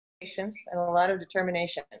patience and a lot of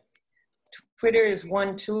determination. Twitter is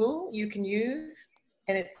one tool you can use,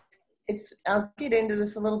 and I'll get into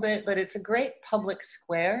this a little bit, but it's a great public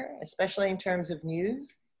square, especially in terms of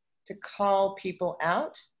news, to call people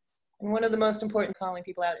out. And one of the most important calling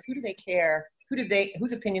people out is, who do they care?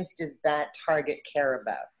 Whose opinions did that target care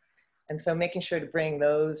about? And so making sure to bring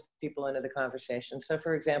those people into the conversation. So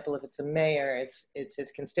for example, if it's a mayor, it's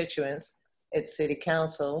his constituents, it's city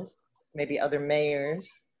councils, maybe other mayors,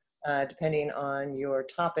 depending on your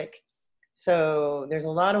topic. So there's a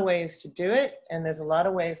lot of ways to do it, and there's a lot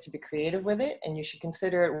of ways to be creative with it, and you should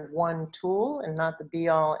consider it one tool and not the be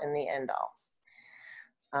all and the end all.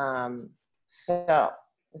 So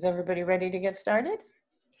is everybody ready to get started?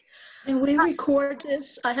 Can we record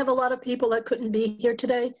this? I have a lot of people that couldn't be here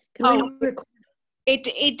today. Can we record?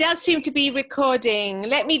 It does seem to be recording.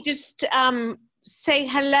 Let me just say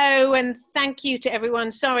hello and thank you to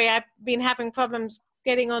everyone. Sorry, I've been having problems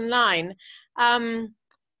getting online.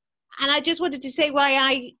 And I just wanted to say why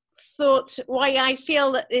I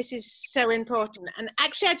feel that this is so important. And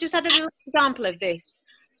actually, I just had a little example of this.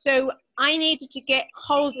 So I needed to get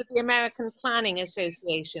hold of the American Planning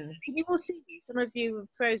Association. Can you all see me? Some of you are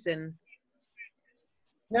frozen.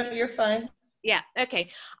 No, you're fine. Yeah, okay.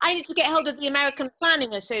 I need to get hold of the American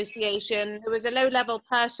Planning Association. There was a low-level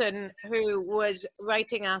person who was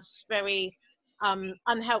writing us very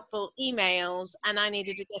unhelpful emails, and I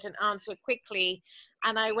needed to get an answer quickly.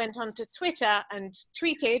 And I went onto Twitter and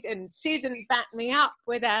tweeted, and Susan backed me up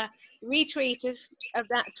with a retweet of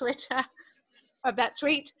that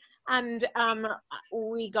tweet. And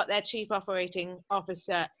we got their chief operating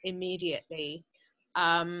officer immediately.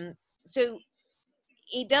 So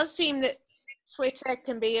it does seem that Twitter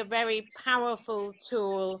can be a very powerful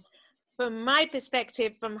tool. From my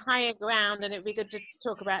perspective, from higher ground, and it'd be good to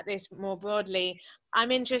talk about this more broadly,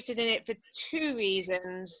 I'm interested in it for two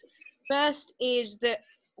reasons. First is that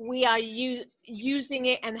we are using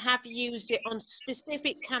it and have used it on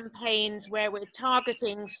specific campaigns where we're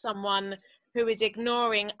targeting someone who is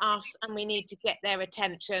ignoring us and we need to get their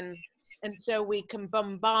attention. And so we can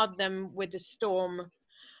bombard them with the storm.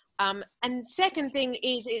 And second thing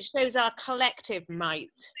is it shows our collective might.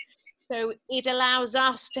 So it allows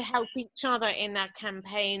us to help each other in our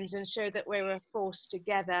campaigns and show that we're a force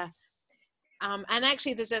together. And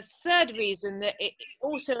actually there's a third reason, that it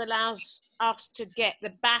also allows us to get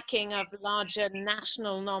the backing of larger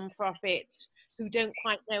national nonprofits who don't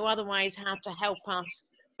quite know otherwise how to help us,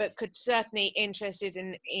 but could certainly interested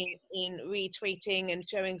in retweeting and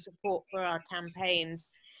showing support for our campaigns.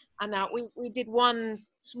 And we did one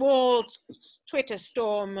small Twitter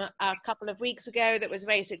storm a couple of weeks ago that was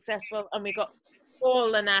very successful, and we got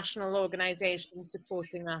all the national organizations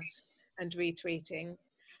supporting us and retweeting.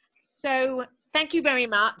 So thank you very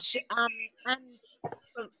much.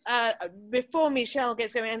 Before Michelle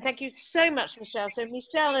gets going, and thank you so much, Michelle. So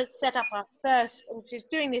Michelle has set up our first, and she's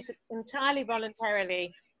doing this entirely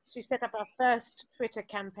voluntarily. She set up our first Twitter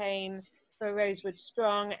campaign for Rosewood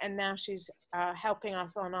Strong, and now she's helping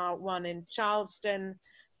us on our one in Charleston.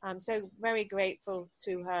 So very grateful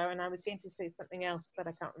to her, and I was going to say something else, but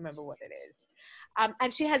I can't remember what it is.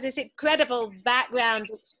 And she has this incredible background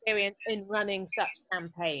experience in running such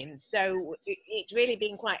campaigns. So it's really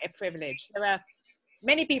been quite a privilege. There are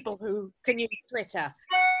many people who can use Twitter,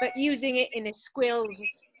 but using it in a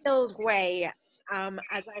skilled way, as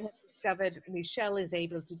I have discovered Michelle is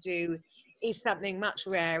able to do, is something much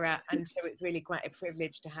rarer, and so it's really quite a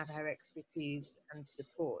privilege to have her expertise and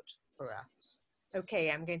support for us. Okay,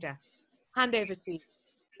 I'm going to hand over to you.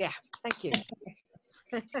 Yeah, thank you.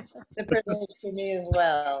 It's a privilege for me as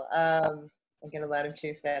well. I get a lot of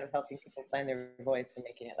juice out of helping people find their voice and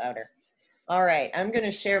making it louder. All right, I'm going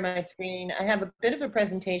to share my screen. I have a bit of a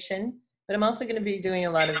presentation, but I'm also going to be doing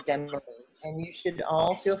a lot of demoing, and you should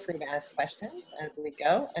all feel free to ask questions as we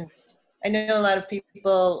go. And I know a lot of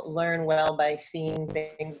people learn well by seeing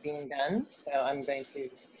things being done, so I'm going to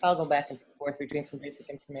toggle back and forth between some basic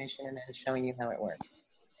information and then showing you how it works.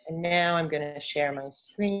 And now I'm going to share my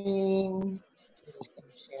screen. I'm just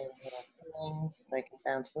going to share little things so I can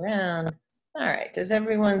bounce around. All right, does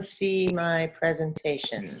everyone see my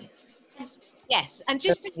presentation? Yes, and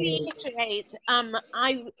just to reiterate,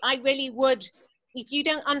 I really would, if you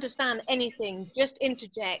don't understand anything, just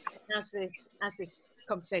interject as this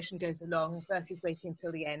conversation goes along versus waiting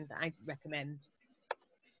until the end. I recommend.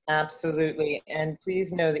 Absolutely, and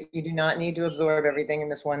please know that you do not need to absorb everything in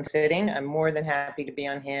this one sitting. I'm more than happy to be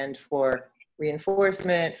on hand for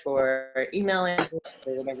reinforcement, for emailing,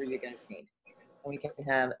 for whatever you guys need. And we can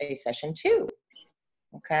have a session 2.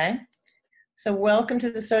 Okay, so welcome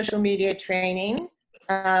to the social media training.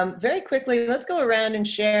 Very quickly, let's go around and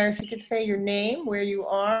share. If you could say your name, where you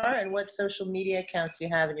are, and what social media accounts you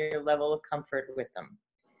have and your level of comfort with them.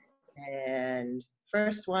 And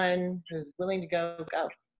first one who's willing to go, go.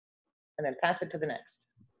 And then pass it to the next.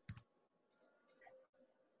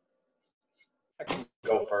 I can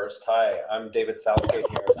go first. Hi, I'm David Southgate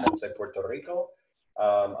here in Ponce, Puerto Rico.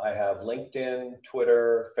 I have LinkedIn,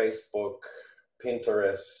 Twitter, Facebook,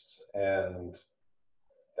 Pinterest, and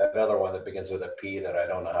that other one that begins with a P that I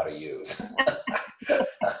don't know how to use.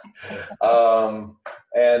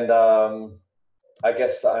 I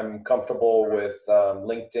guess I'm comfortable with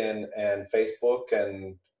LinkedIn and Facebook,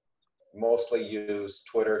 and mostly use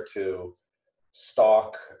Twitter to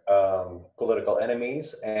stalk political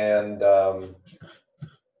enemies and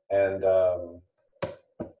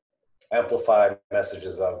amplify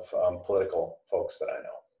messages of political folks that I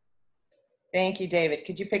know. Thank you, David.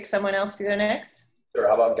 Could you pick someone else to go next? Sure,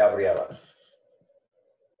 how about Gabriela?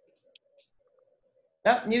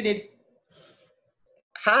 Oh, muted.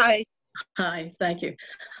 Hi. Hi, thank you.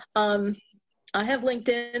 I have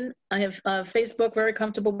LinkedIn. I have Facebook, very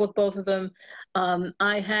comfortable with both of them.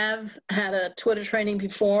 I have had a Twitter training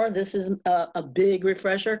before. This is a big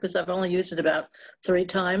refresher because I've only used it about 3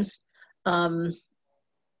 times. And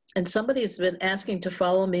somebody has been asking to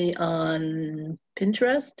follow me on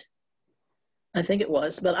Pinterest. I think it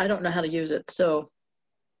was, but I don't know how to use it. So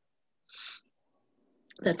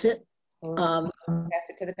that's it. Pass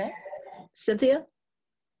it to the next. Cynthia?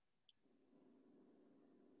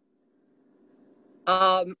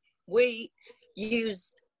 We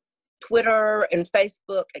use Twitter and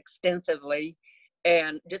Facebook extensively,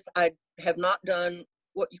 and I have not done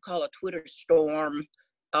what you call a Twitter storm,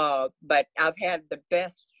 but I've had the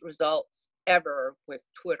best results ever with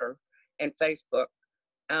Twitter and Facebook.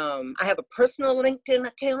 I have a personal LinkedIn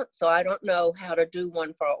account, so I don't know how to do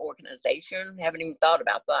one for our organization. Haven't even thought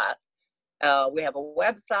about that. We have a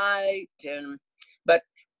website, but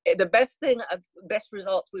the best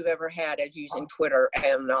results we've ever had is using Twitter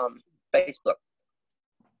and Facebook.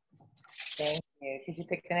 Thank you. Could you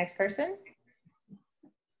pick the next person?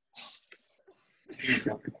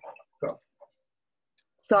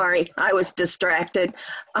 Sorry, I was distracted.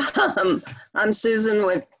 I'm Susan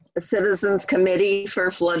with the Citizens Committee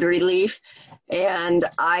for Flood Relief, and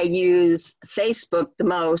I use Facebook the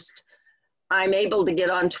most. I'm able to get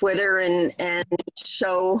on Twitter and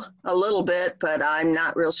show a little bit, but I'm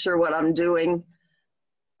not real sure what I'm doing.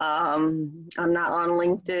 I'm not on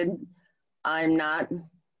LinkedIn. I'm not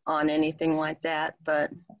on anything like that,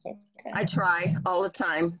 but Okay. I try all the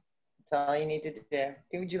time. That's all you need to do.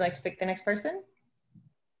 Would you like to pick the next person?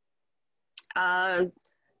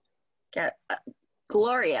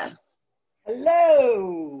 Gloria.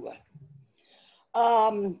 Hello.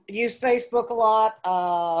 Use Facebook a lot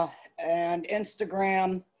and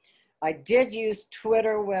Instagram. I did use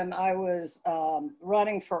Twitter when I was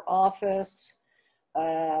running for office,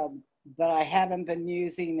 but I haven't been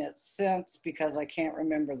using it since because I can't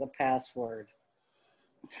remember the password.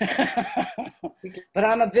 But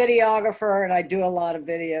I'm a videographer and I do a lot of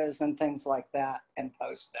videos and things like that and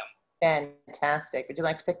post them. Fantastic. Would you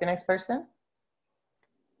like to pick the next person?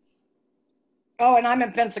 Oh, and I'm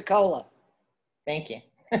in Pensacola. Thank you.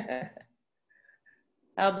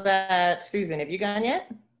 How about Susan? Have you gone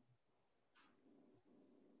yet?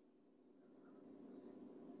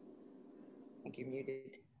 I think you're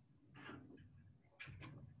muted.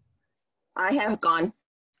 I have gone.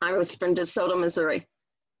 I was from DeSoto, Missouri.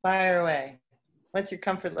 Fire away. What's your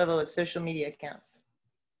comfort level with social media accounts?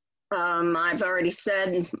 I've already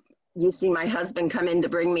said, you see my husband come in to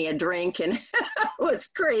bring me a drink and it was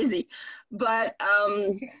crazy. But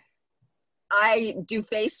I do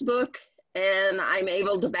Facebook and I'm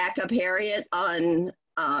able to back up Harriet on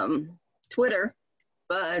Twitter,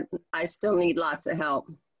 but I still need lots of help.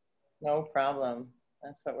 No problem.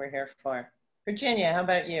 That's what we're here for. Virginia, how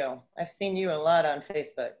about you? I've seen you a lot on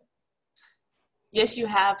Facebook. Yes, you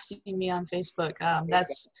have seen me on Facebook.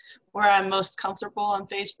 That's where I'm most comfortable on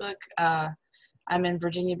Facebook. I'm in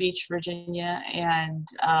Virginia Beach, Virginia, and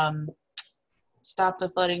Stop the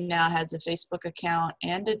Flooding Now has a Facebook account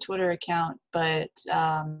and a Twitter account, but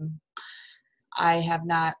I have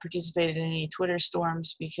not participated in any Twitter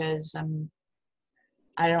storms because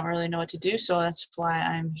I don't really know what to do, so that's why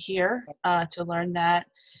I'm here to learn that.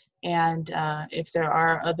 And if there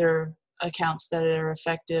are other accounts that are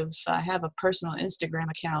effective, I have a personal Instagram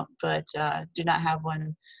account, but do not have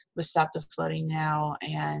one with Stop the Flooding Now,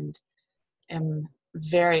 and am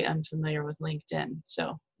very unfamiliar with LinkedIn.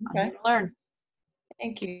 So I'm going to learn.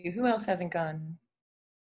 Thank you. Who else hasn't gone?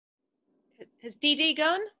 Has DD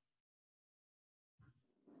gone?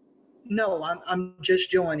 No, I'm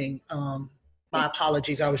just joining. My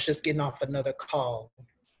apologies. I was just getting off another call.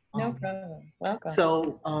 No problem. Welcome.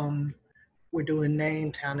 So we're doing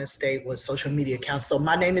name, town, and state with social media accounts. So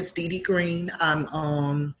my name is Dee Dee Green.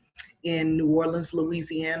 I'm in New Orleans,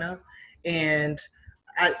 Louisiana, and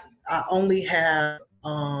I only have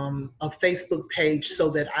a Facebook page so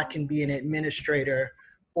that I can be an administrator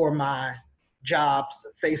for my job's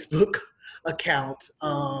Facebook account.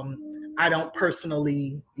 I don't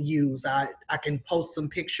personally use. I can post some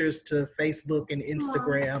pictures to Facebook and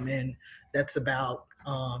Instagram, and that's about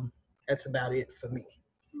it for me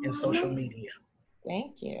in social media.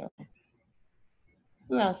 Thank you.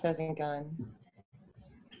 Who else hasn't gone?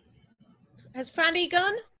 Has Franny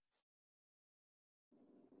gone?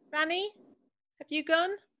 Franny, have you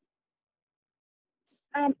gone?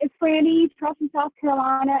 It's Franny, Charleston, South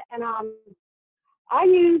Carolina, and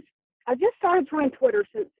I just started trying Twitter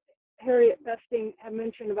since Harriet Festing had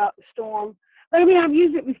mentioned about the storm. But I mean, I've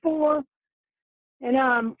used it before,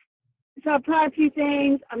 and so I've tried a few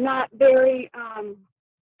things. I'm not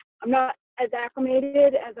as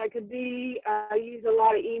acclimated as I could be. I use a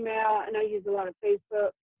lot of email and I use a lot of Facebook.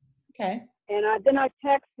 Okay. And then I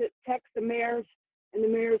text the mayors and the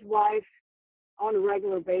mayor's wife on a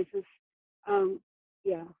regular basis.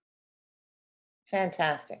 Yeah.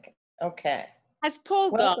 Fantastic. Okay. Has Paul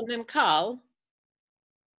gone and Carl?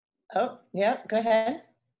 Oh, yeah, go ahead.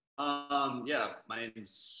 Yeah, my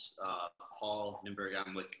name's Paul Nimberg.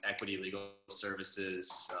 I'm with Equity Legal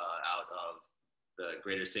Services out of the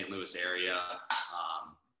greater St. Louis area.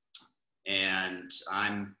 And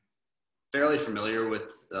I'm fairly familiar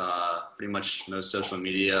with pretty much most social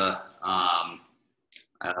media. I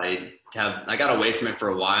got away from it for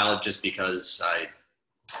a while just because I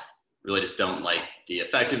really just don't like the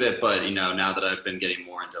effect of it. But, you know, now that I've been getting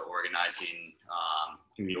more into organizing,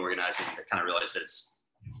 community organizing, I kind of realized that it's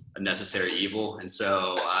a necessary evil. And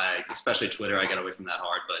so especially Twitter, I got away from that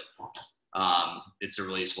hard, but it's a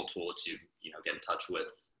really useful tool to, you know, get in touch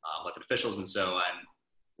with elected officials. And so I'm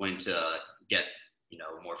going to get, you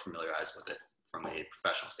know, more familiarized with it from a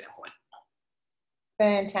professional standpoint.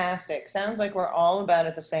 Fantastic. Sounds like we're all about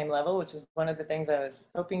at the same level, which is one of the things I was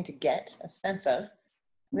hoping to get a sense of.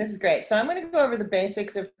 And this is great. So I'm going to go over the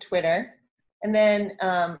basics of Twitter, and then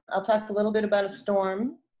I'll talk a little bit about a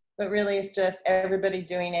storm, but really it's just everybody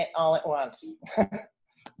doing it all at once. All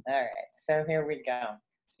right, so here we go.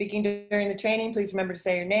 Speaking during the training, please remember to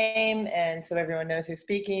say your name, and so everyone knows who's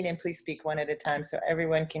speaking, and please speak one at a time so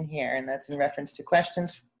everyone can hear, and that's in reference to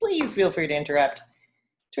questions. Please feel free to interrupt.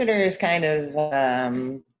 Twitter is kind of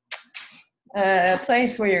a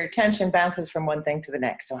place where your attention bounces from one thing to the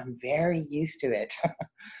next, so I'm very used to it.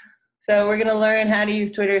 So we're going to learn how to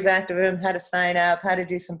use Twitter's activism, how to sign up, how to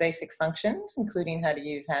do some basic functions, including how to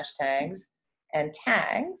use hashtags and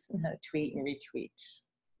tags, and how to tweet and retweet.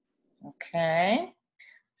 Okay.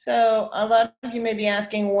 So a lot of you may be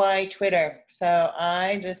asking why Twitter. So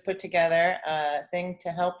I just put together a thing to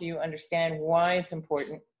help you understand why it's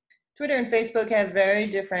important. Twitter and Facebook have very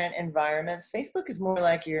different environments. Facebook is more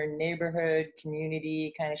like your neighborhood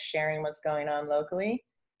community, kind of sharing what's going on locally.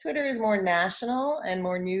 Twitter is more national and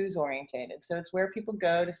more news orientated. So it's where people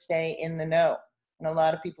go to stay in the know. And a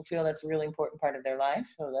lot of people feel that's a really important part of their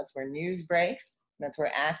life. So that's where news breaks. And that's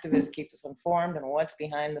where activists keep us informed on what's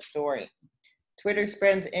behind the story. Twitter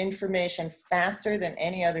spreads information faster than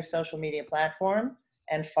any other social media platform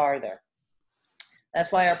and farther.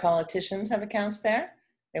 That's why our politicians have accounts there.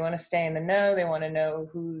 They want to stay in the know. They want to know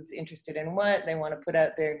who's interested in what. They want to put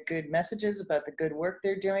out their good messages about the good work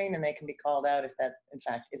they're doing, and they can be called out if that, in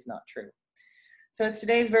fact, is not true. So it's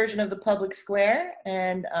today's version of the public square.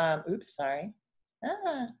 And, oops, sorry.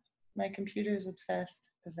 My computer is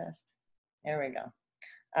possessed. There we go.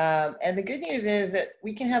 And the good news is that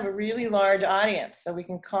we can have a really large audience. So we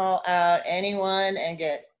can call out anyone and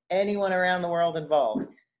get anyone around the world involved.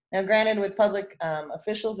 Now, granted, with public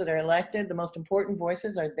officials that are elected, the most important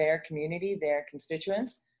voices are their community, their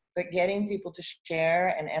constituents, but getting people to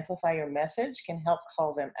share and amplify your message can help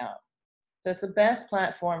call them out. So it's the best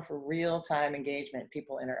platform for real-time engagement.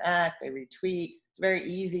 People interact, they retweet. It's very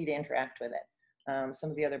easy to interact with it. Some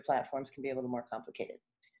of the other platforms can be a little more complicated.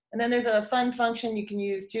 And then there's a fun function you can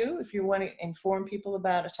use too if you want to inform people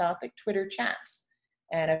about a topic, Twitter chats.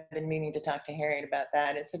 And I've been meaning to talk to Harriet about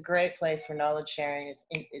that. It's a great place for knowledge sharing.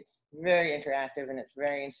 It's very interactive and it's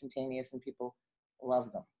very instantaneous and people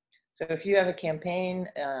love them. So if you have a campaign,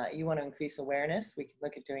 you want to increase awareness, we can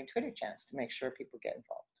look at doing Twitter chats to make sure people get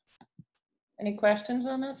involved. Any questions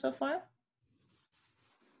on that so far?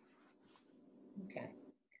 Okay.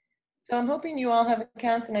 So I'm hoping you all have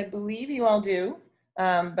accounts, and I believe you all do.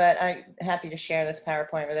 but I'm happy to share this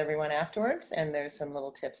PowerPoint with everyone afterwards, and there's some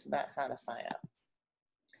little tips about how to sign up.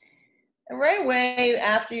 And right away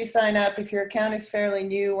after you sign up, if your account is fairly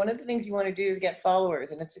new, one of the things you want to do is get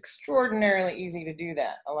followers, and it's extraordinarily easy to do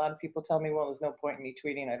that. A lot of people tell me, well, there's no point in me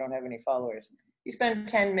tweeting, I don't have any followers. You spend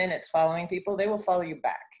 10 minutes following people, they will follow you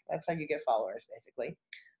back. That's how you get followers, basically.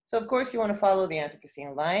 So of course you want to follow the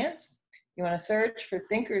Anthropocene Alliance. You want to search for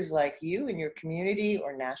thinkers like you in your community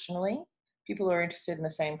or nationally, people who are interested in the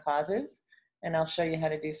same causes, and I'll show you how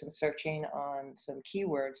to do some searching on some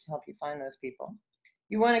keywords to help you find those people.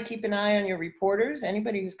 You want to keep an eye on your reporters.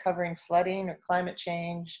 Anybody who's covering flooding or climate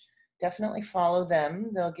change, definitely follow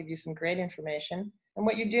them. They'll give you some great information. And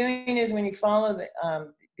what you're doing is when you follow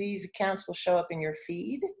these accounts will show up in your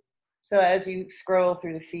feed. So as you scroll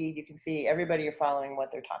through the feed, you can see everybody you're following,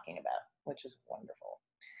 what they're talking about, which is wonderful.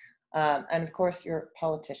 And of course, your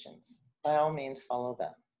politicians. By all means, follow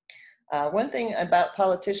them. One thing about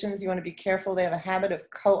politicians, you want to be careful. They have a habit of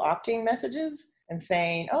co-opting messages and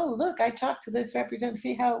saying, oh, look, I talked to this representative,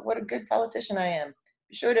 see what a good politician I am.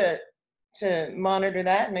 Be sure to monitor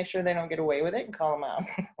that and make sure they don't get away with it and call them out.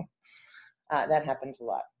 That happens a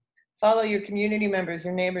lot. Follow your community members,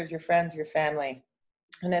 your neighbors, your friends, your family.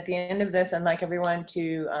 And at the end of this, I'd like everyone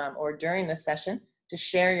to, or during this session, to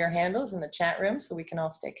share your handles in the chat room so we can all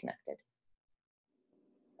stay connected.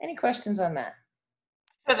 Any questions on that?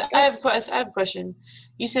 I have a question.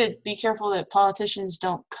 You said be careful that politicians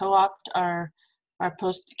don't co-opt our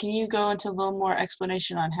post. Can you go into a little more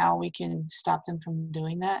explanation on how we can stop them from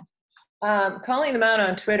doing that? Calling them out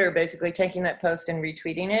on Twitter, basically taking that post and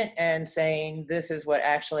retweeting it and saying this is what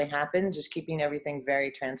actually happened, just keeping everything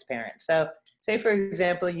very transparent. So say, for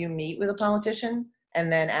example, you meet with a politician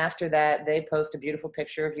and then after that they post a beautiful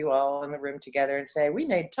picture of you all in the room together and say, we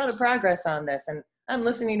made a ton of progress on this and I'm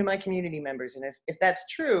listening to my community members. And if that's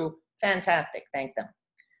true, fantastic, thank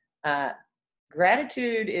them.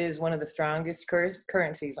 Gratitude is one of the strongest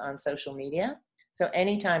currencies on social media. So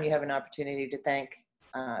anytime you have an opportunity to thank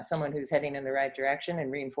someone who's heading in the right direction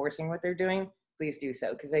and reinforcing what they're doing, please do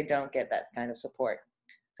so, because they don't get that kind of support.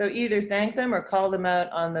 So either thank them or call them out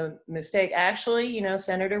on the mistake. Actually, you know,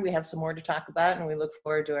 Senator, we have some more to talk about and we look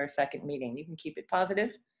forward to our second meeting. You can keep it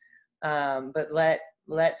positive, but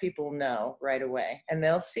let people know right away, and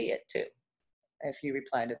they'll see it too if you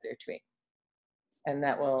reply to their tweet. And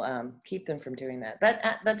that will keep them from doing that.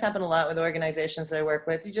 That's happened a lot with organizations that I work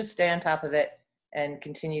with. You just stay on top of it and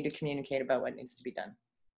continue to communicate about what needs to be done.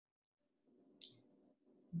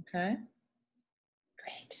 Okay,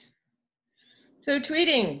 great. So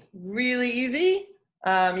tweeting, really easy.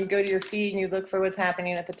 You go to your feed and you look for what's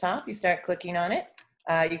happening at the top. You start clicking on it.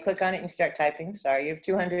 You click on it and you start typing. Sorry, you have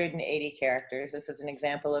 280 characters. This is an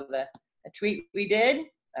example of a tweet we did,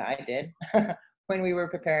 I did, when we were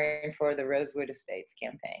preparing for the Rosewood Estates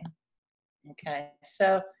campaign. Okay,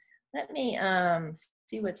 so let me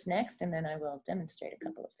see what's next, and then I will demonstrate a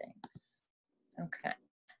couple of things. Okay,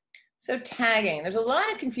 so tagging. There's a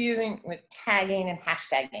lot of confusing with tagging and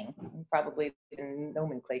hashtagging. Probably the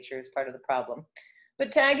nomenclature is part of the problem.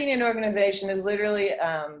 But tagging an organization is literally,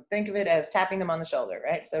 think of it as tapping them on the shoulder,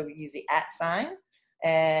 right? So we use the @ sign,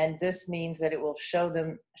 and this means that it will show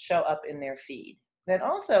up in their feed. Then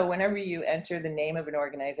also, whenever you enter the name of an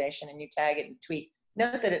organization and you tag it and tweet,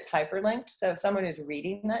 note that it's hyperlinked. So if someone is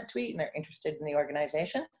reading that tweet and they're interested in the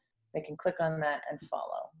organization, they can click on that and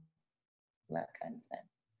follow, that kind of thing.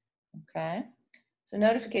 Okay, so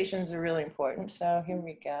notifications are really important. So here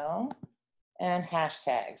we go. And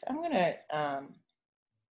hashtags. I'm gonna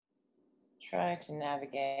try to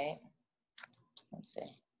navigate. Let's see.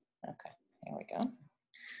 Okay, here we go.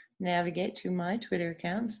 Navigate to my Twitter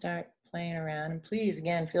account and start playing around. And please,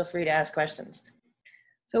 again, feel free to ask questions.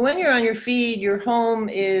 So when you're on your feed, your home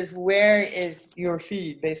is, where is your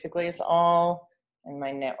feed? Basically, it's all, and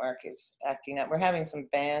my network is acting up. We're having some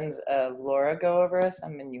bands of Laura go over us.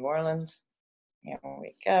 I'm in New Orleans. Here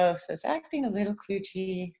we go. So it's acting a little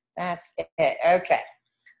kludgy. That's it. Okay.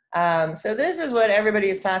 So this is what everybody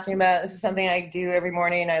is talking about. This is something I do every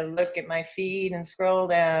morning. I look at my feed and scroll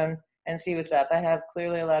down and see what's up. I have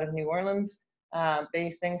clearly a lot of New Orleans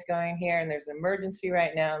based things going here, and there's an emergency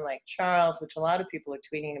right now in Lake Charles, which a lot of people are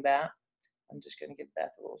tweeting about. I'm just going to give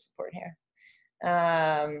Beth a little support here.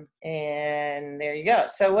 And there you go.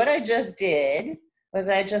 So what I just did was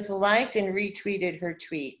I just liked and retweeted her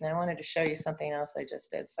tweet. And I wanted to show you something else I just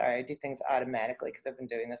did. Sorry, I do things automatically because I've been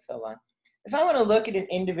doing this so long. If I want to look at an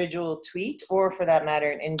individual tweet, or for that matter,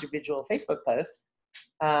 an individual Facebook post,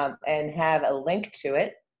 and have a link to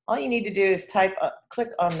it, all you need to do is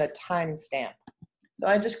click on the timestamp. So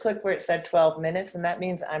I just clicked where it said 12 minutes, and that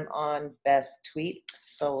means I'm on Beth's tweet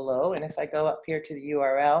solo. And if I go up here to the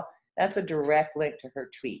URL, that's a direct link to her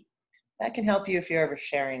tweet. That can help you if you're ever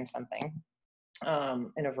sharing something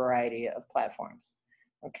in a variety of platforms.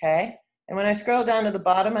 Okay, and when I scroll down to the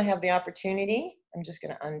bottom, I have the opportunity, I'm just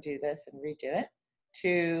going to undo this and redo it,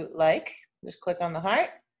 to like, just click on the heart,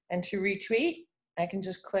 and to retweet, I can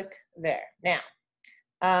just click there. Now,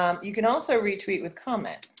 you can also retweet with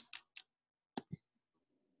comment.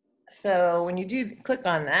 So when you do click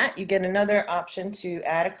on that, you get another option to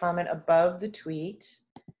add a comment above the tweet.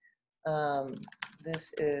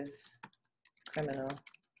 This is criminal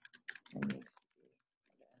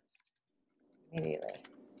immediately.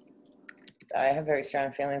 Sorry, I have very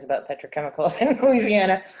strong feelings about petrochemicals in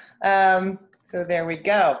Louisiana. So there we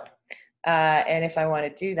go. And if I want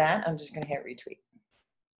to do that, I'm just going to hit retweet.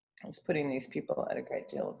 It's putting these people at a great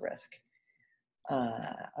deal of risk.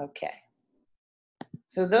 Okay.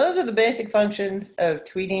 So those are the basic functions of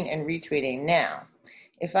tweeting and retweeting. Now,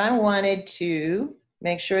 if I wanted to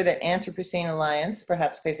make sure that Anthropocene Alliance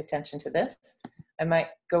perhaps pays attention to this, I might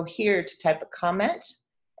go here to type a comment.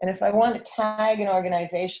 And if I want to tag an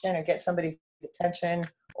organization or get somebody's attention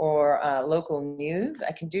or local news,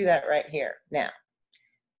 I can do that right here. Now,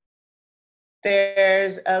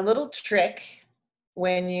 there's a little trick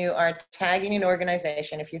when you are tagging an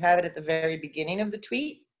organization. If you have it at the very beginning of the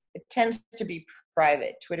tweet, it tends to be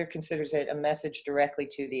private. Twitter considers it a message directly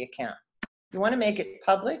to the account. If you want to make it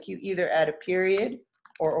public, you either add a period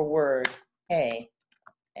or a word, hey,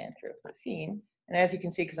 Anthropocene. And as you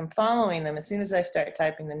can see, because I'm following them, as soon as I start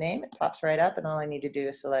typing the name, it pops right up, and all I need to do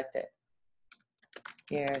is select it.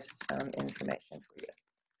 Here's some information for you.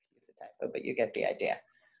 Use a typo, but you get the idea.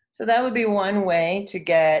 So that would be one way to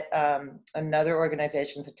get another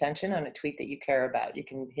organization's attention on a tweet that you care about. You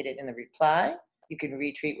can hit it in the reply. You can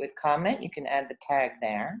retweet with comment. You can add the tag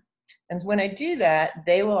there. And when I do that,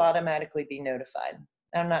 they will automatically be notified.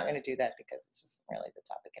 I'm not going to do that because this isn't really the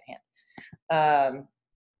topic at hand.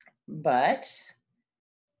 But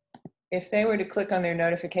if they were to click on their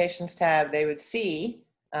notifications tab, they would see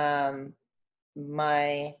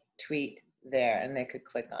my tweet there, and they could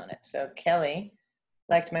click on it. So Kelly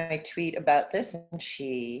liked my tweet about this, and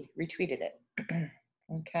she retweeted it.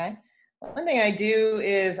 Okay. One thing I do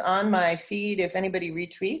is on my feed, if anybody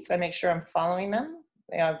retweets, I make sure I'm following them.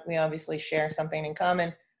 We obviously share something in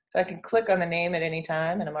common, so I can click on the name at any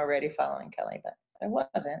time, and I'm already following Kelly, but if I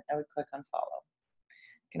wasn't, I would click on follow.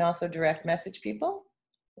 You can also direct message people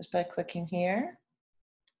just by clicking here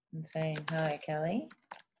and saying, hi, Kelly.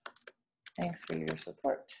 Thanks for your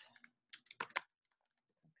support.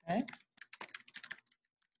 Okay.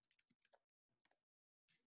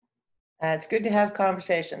 It's good to have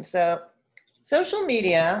conversations. So social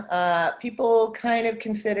media, people kind of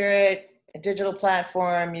consider it a digital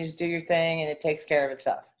platform. You just do your thing and it takes care of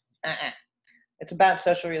itself. It's about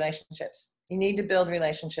social relationships. You need to build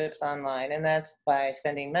relationships online, and that's by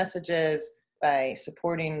sending messages, by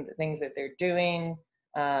supporting the things that they're doing,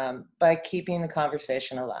 by keeping the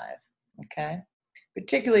conversation alive, okay?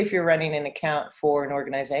 Particularly if you're running an account for an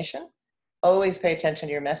organization, always pay attention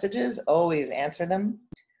to your messages, always answer them.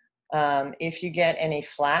 If you get any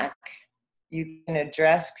flack, you can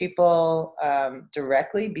address people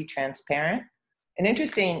directly, be transparent. An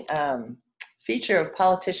interesting feature of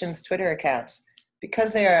politicians' Twitter accounts,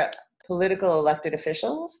 because they are political elected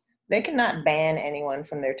officials, they cannot ban anyone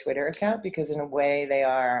from their Twitter account because in a way they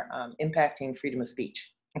are impacting freedom of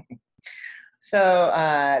speech. So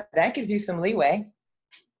that gives you some leeway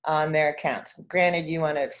on their accounts. Granted, you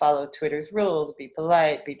want to follow Twitter's rules, be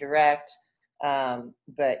polite, be direct,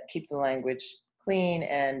 but keep the language clean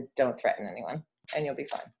and don't threaten anyone, and you'll be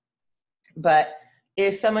fine. But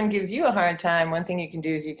if someone gives you a hard time, one thing you can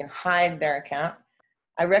do is you can hide their account.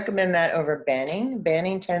 I recommend that over banning.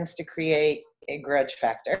 Banning tends to create a grudge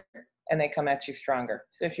factor, and they come at you stronger.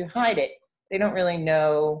 So if you hide it, they don't really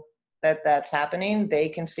know that that's happening. They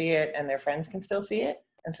can see it, and their friends can still see it,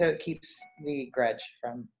 and so it keeps the grudge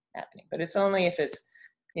from happening. But it's only if it's,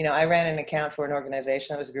 you know, I ran an account for an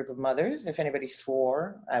organization that was a group of mothers. If anybody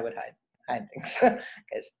swore, I would hide things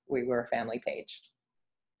because we were a family page.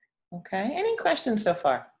 Okay, any questions so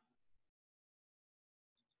far?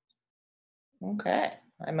 Okay,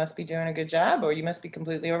 I must be doing a good job, or you must be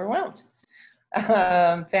completely overwhelmed.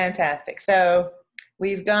 Fantastic. So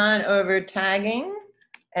we've gone over tagging,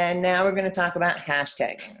 and now we're going to talk about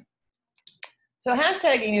hashtagging. So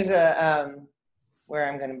hashtagging is where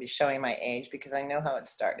I'm going to be showing my age because I know how it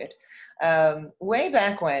started. Way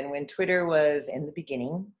back when Twitter was in the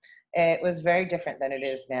beginning, it was very different than it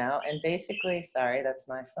is now. And basically, sorry, that's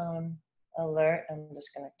my phone alert. I'm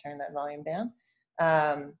just going to turn that volume down.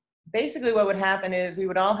 Basically what would happen is we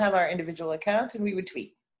would all have our individual accounts and we would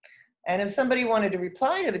tweet. And if somebody wanted to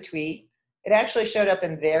reply to the tweet, it actually showed up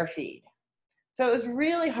in their feed. So it was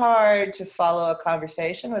really hard to follow a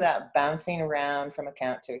conversation without bouncing around from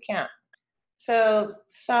account to account. So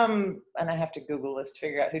and I have to Google this to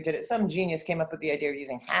figure out who did it, some genius came up with the idea of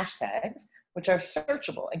using hashtags, which are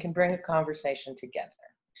searchable and can bring a conversation together.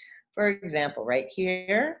 For example, right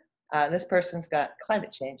here, this person's got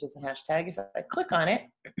climate change as a hashtag. If I click on it,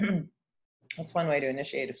 that's one way to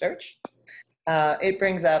initiate a search. It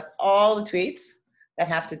brings up all the tweets that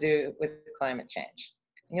have to do with climate change.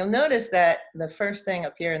 And you'll notice that the first thing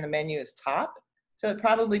up here in the menu is top, so it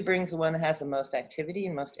probably brings the one that has the most activity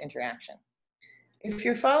and most interaction. If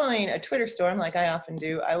you're following a Twitter storm, like I often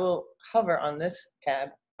do, I will hover on this tab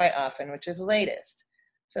quite often, which is latest.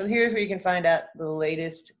 So here's where you can find out the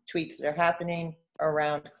latest tweets that are happening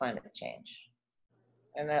around climate change.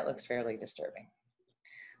 And that looks fairly disturbing.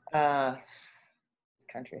 The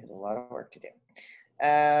country has a lot of work to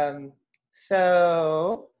do.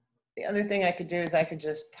 So the other thing I could do is I could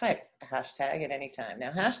just type a hashtag at any time.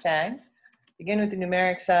 Now hashtags begin with the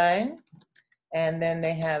numeric sign, and then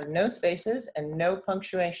they have no spaces and no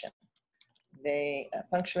punctuation.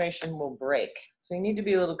 Punctuation will break. So you need to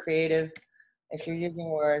be a little creative. If you're using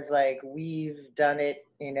words like we've done it,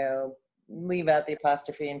 leave out the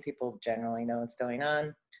apostrophe and people generally know what's going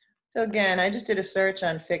on. So again, I just did a search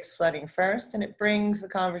on fix flooding first and it brings the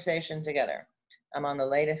conversation together. I'm on the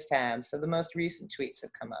latest tab, so the most recent tweets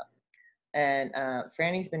have come up. And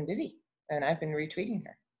Franny's been busy and I've been retweeting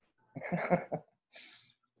her.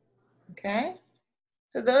 Okay,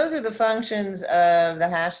 so those are the functions of the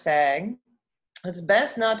hashtag. It's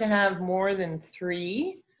best not to have more than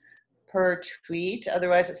 3 per tweet,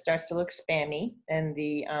 otherwise it starts to look spammy and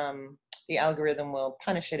the algorithm will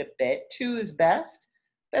punish it a bit. 2 is best.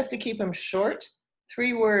 Best to keep them short.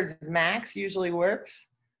 3 words max usually works.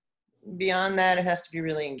 Beyond that, it has to be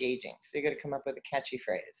really engaging. So you got to come up with a catchy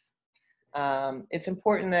phrase. It's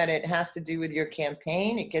important that it has to do with your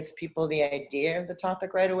campaign. It gets people the idea of the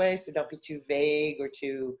topic right away. So don't be too vague or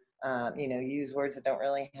too, use words that don't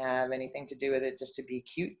really have anything to do with it just to be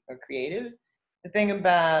cute or creative. The thing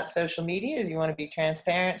about social media is you want to be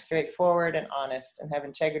transparent, straightforward, and honest and have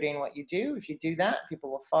integrity in what you do. If you do that, people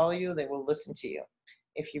will follow you. They will listen to you.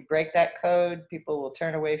 If you break that code, people will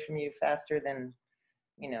turn away from you faster than,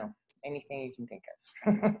 anything you can think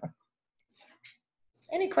of.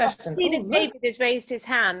 Any questions? I see that David has raised his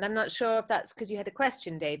hand. I'm not sure if that's because you had a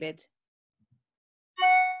question, David.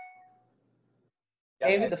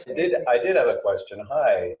 David, I did have a question.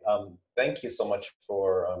 Hi, thank you so much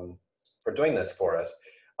for doing this for us.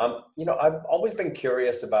 I've always been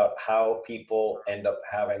curious about how people end up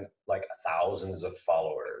having like thousands of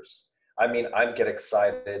followers. I mean, I get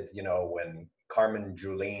excited, when Carmen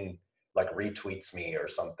Julene like retweets me or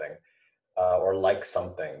something. Or like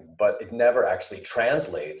something, but it never actually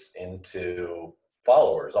translates into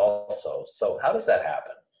followers also. So how does that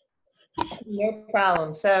happen? No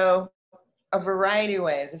problem. So a variety of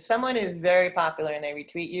ways. If someone is very popular and they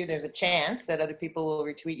retweet you, there's a chance that other people will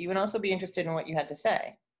retweet you and also be interested in what you had to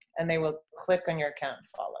say. And they will click on your account and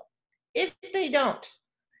follow. If they don't,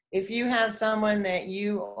 if you have someone that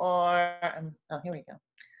you are, here we go,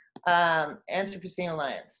 Anthropocene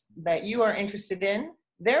Alliance, that you are interested in,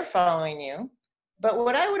 they're following you. But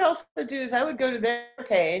what I would also do is I would go to their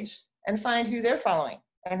page and find who they're following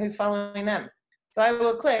and who's following them. So I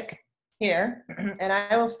will click here and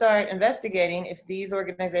I will start investigating if these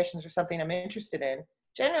organizations are something I'm interested in.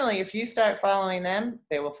 Generally, if you start following them,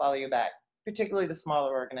 they will follow you back, particularly the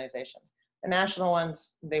smaller organizations. The national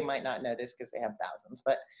ones, they might not notice because they have thousands,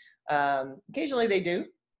 but occasionally they do.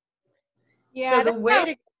 Yeah,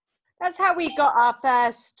 so that's how we got our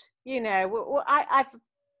first,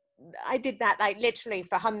 I did that like literally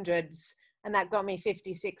for hundreds and that got me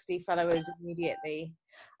 50, 60 followers immediately.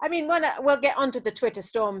 I mean, we'll get onto the Twitter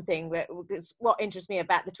storm thing, because what interests me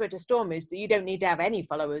about the Twitter storm is that you don't need to have any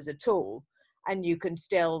followers at all and you can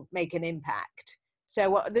still make an impact.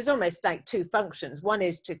 So there's almost like 2 functions. One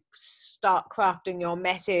is to start crafting your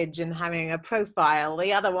message and having a profile.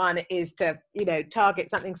 The other one is to, target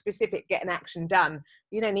something specific, get an action done.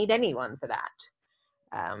 You don't need anyone for that.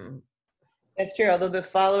 That's true, although the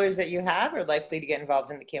followers that you have are likely to get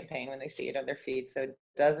involved in the campaign when they see it on their feed, so it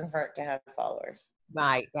doesn't hurt to have followers.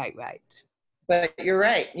 Right. But you're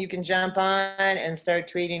right, you can jump on and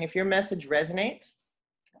start tweeting if your message resonates.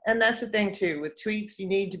 And that's the thing too, with tweets, you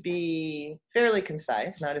need to be fairly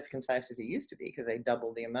concise, not as concise as you used to be because they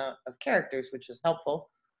double the amount of characters, which is helpful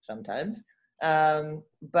sometimes.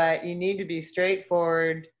 But you need to be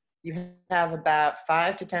straightforward, You have about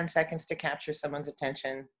 5 to 10 seconds to capture someone's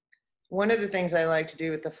attention. One of the things I like to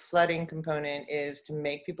do with the flooding component is to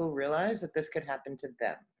make people realize that this could happen to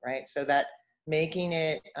them, right? So that making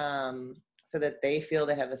it so that they feel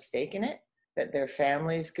they have a stake in it, that their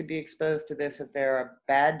families could be exposed to this, that there are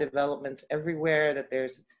bad developments everywhere, that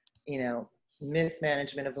there's, you know,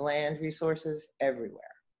 mismanagement of land resources everywhere.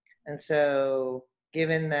 And so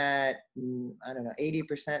given that, I don't know,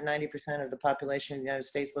 80%, 90% of the population of the United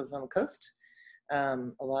States lives on the coast,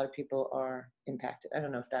 a lot of people are impacted. I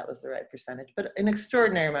don't know if that was the right percentage, but an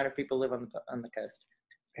extraordinary amount of people live on the coast.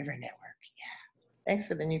 River Network, yeah. Thanks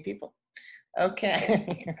for the new people.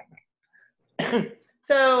 Okay.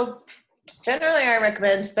 So generally I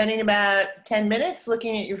recommend spending about 10 minutes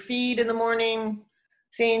looking at your feed in the morning,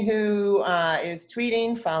 seeing who is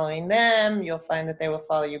tweeting, following them. You'll find that they will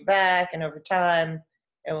follow you back, and over time,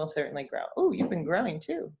 it will certainly grow. Oh, you've been growing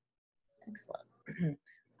too. Excellent.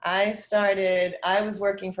 I was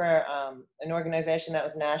working for an organization that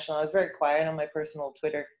was national. I was very quiet on my personal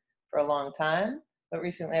Twitter for a long time, but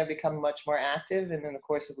recently I've become much more active, and in the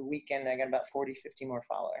course of a weekend, I got about 40, 50 more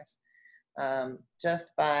followers. Just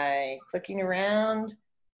by clicking around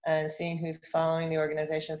and seeing who's following the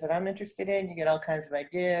organizations that I'm interested in, you get all kinds of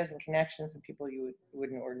ideas and connections and people you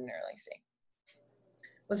wouldn't ordinarily see.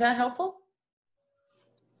 Was that helpful?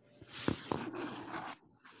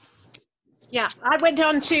 Yeah, I went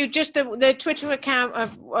on to just the Twitter account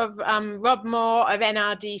of Rob Moore of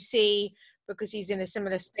NRDC, because he's in a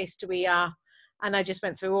similar space to we are, and I just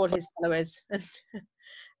went through all his followers and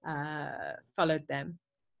followed them.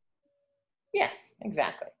 Yes,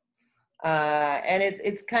 exactly. And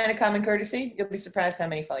it's kind of common courtesy. You'll be surprised how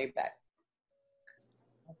many follow you back.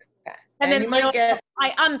 Okay. And then you might get.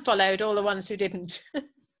 I unfollowed all the ones who didn't.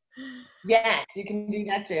 Yes, you can do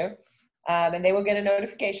that too. And they will get a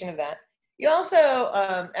notification of that. You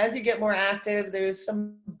also, as you get more active, there's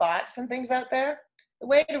some bots and things out there. The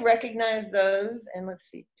way to recognize those, and let's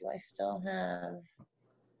see, do I still have,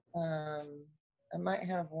 I might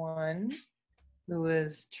have one who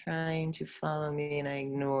was trying to follow me and I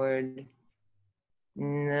ignored.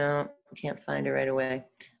 No, can't find it right away.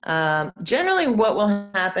 Generally what will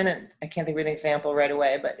happen, and I can't think of an example right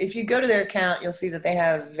away, but if you go to their account, you'll see that they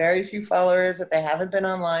have very few followers, that they haven't been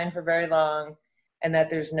online for very long, and that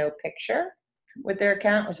there's no picture with their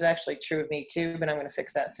account, which is actually true of me too, but I'm going to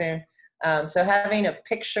fix that soon. So having a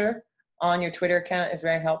picture on your Twitter account is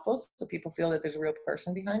very helpful, so people feel that there's a real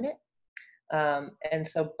person behind it. And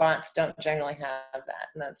so bots don't generally have that,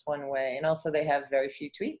 and that's one way. And also they have very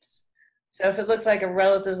few tweets. So if it looks like a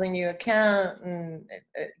relatively new account,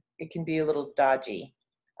 it can be a little dodgy.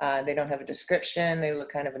 They don't have a description, they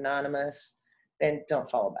look kind of anonymous, then don't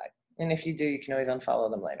follow back. And if you do, you can always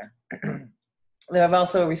unfollow them later. I've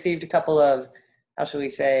also received a couple of, how shall we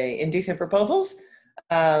say, indecent proposals.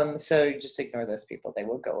 So you just ignore those people, they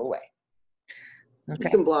will go away. Okay. You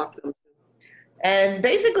can block them. And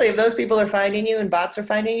basically, if those people are finding you and bots are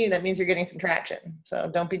finding you, that means you're getting some traction. So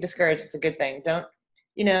don't be discouraged, it's a good thing. Don't,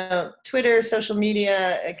 you know, Twitter, social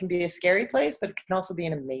media, it can be a scary place, but it can also be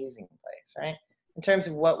an amazing place, right? In terms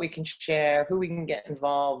of what we can share, who we can get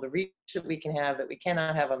involved, the reach that we can have that we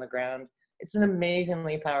cannot have on the ground. It's an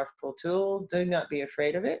amazingly powerful tool. Do not be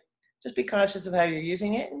afraid of it. Just be cautious of how you're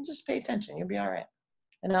using it and just pay attention. You'll be all right.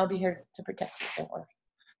 And I'll be here to protect you, don't worry.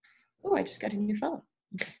 Oh, I just got a new phone.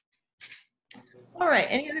 Okay. All right,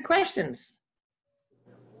 any other questions?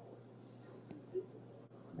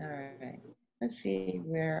 All right, let's see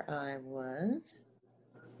where I was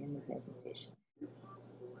in the presentation.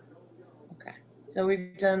 Okay, so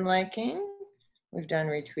we've done liking, we've done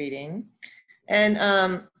retweeting. And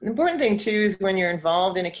the important thing too is when you're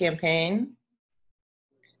involved in a campaign,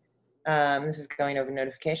 this is going over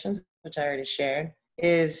notifications, which I already shared,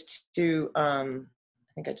 is to, I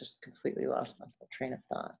think I just completely lost my train of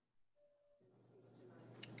thought.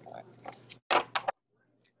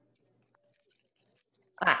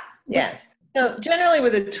 Yes. So generally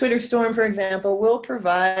with a Twitter storm, for example, we'll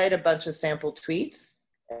provide a bunch of sample tweets.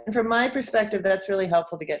 And from my perspective, that's really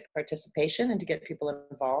helpful to get participation and to get people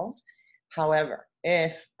involved. However,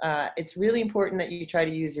 if it's really important that you try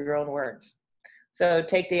to use your own words. So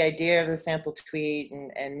take the idea of the sample tweet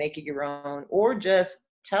and make it your own, or just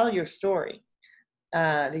tell your story.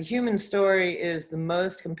 The human story is the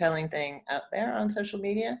most compelling thing out there on social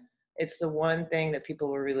media. It's the one thing that people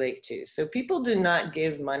will relate to. So people do not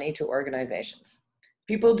give money to organizations.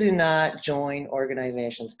 People do not join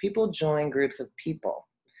organizations. People join groups of people.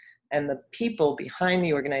 And the people behind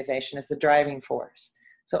the organization is the driving force.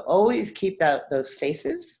 So always keep those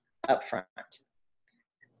faces up front.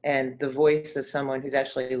 And the voice of someone who's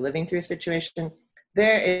actually living through a situation,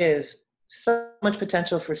 there is so much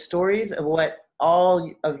potential for stories of what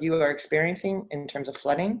all of you are experiencing in terms of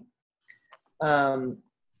flooding.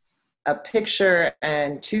 A picture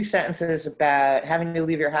and 2 sentences about having to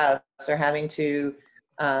leave your house or having to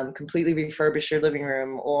completely refurbish your living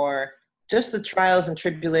room, or just the trials and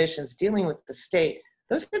tribulations dealing with the state.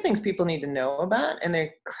 Those are things people need to know about, and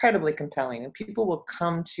they're incredibly compelling, and people will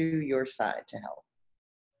come to your side to help.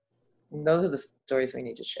 And those are the stories we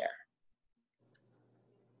need to share.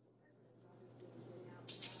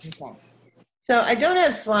 Okay. So I don't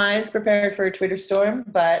have slides prepared for a Twitter storm,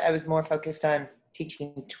 but I was more focused on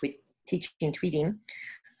teaching tweeting.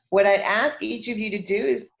 What I'd ask each of you to do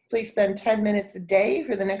is please spend 10 minutes a day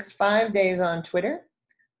for the next 5 days on Twitter.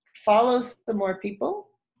 Follow some more people,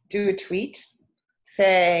 do a tweet,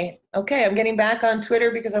 say, okay, I'm getting back on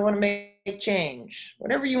Twitter because I want to make change.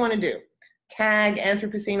 Whatever you want to do. Tag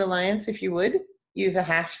Anthropocene Alliance if you would. Use a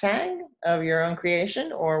hashtag of your own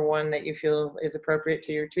creation or one that you feel is appropriate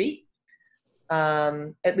to your tweet.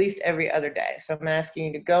 At least every other day. So I'm asking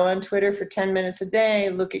you to go on Twitter for 10 minutes a day,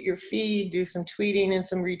 look at your feed, do some tweeting and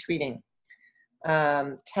some retweeting.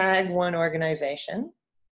 Tag one organization.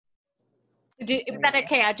 Is that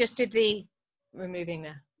okay? I just did the removing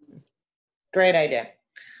there. Great idea.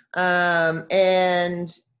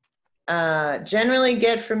 Generally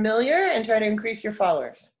get familiar and try to increase your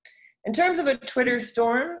followers. In terms of a Twitter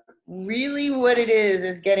storm, really what it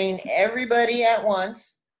is getting everybody at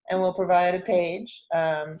once, and we'll provide a page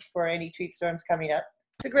for any tweet storms coming up.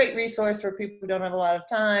 It's a great resource for people who don't have a lot of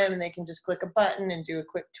time and they can just click a button and do a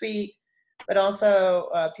quick tweet. But also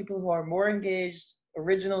people who are more engaged,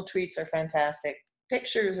 original tweets are fantastic.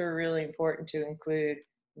 Pictures are really important to include.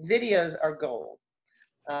 Videos are gold.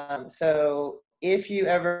 So if you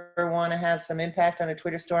ever want to have some impact on a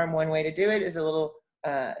Twitter storm, one way to do it is a little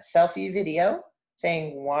selfie video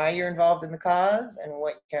saying why you're involved in the cause and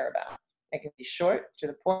what you care about. It can be short, to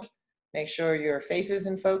the point. Make sure your face is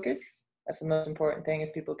in focus. That's the most important thing.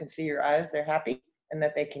 If people can see your eyes, they're happy, and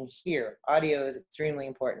that they can hear. Audio is extremely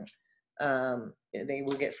important. They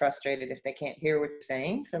will get frustrated if they can't hear what you're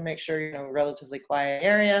saying. So make sure you're in a relatively quiet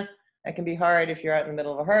area. That can be hard if you're out in the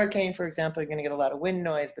middle of a hurricane, for example. You're going to get a lot of wind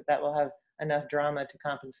noise, but that will have enough drama to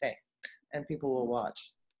compensate, and people will watch.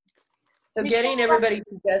 So getting everybody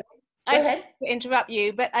together. Go ahead. To interrupt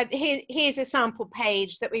you, but here's a sample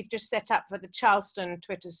page that we've just set up for the Charleston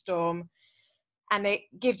Twitter storm, and it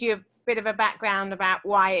gives you a bit of a background about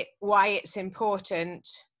why it's important,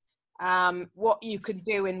 what you could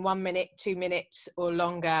do in 1 minute, 2 minutes, or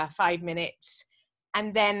longer, 5 minutes.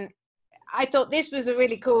 And then I thought this was a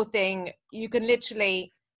really cool thing. You can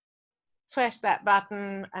literally press that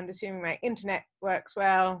button, and assuming my internet works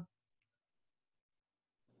well,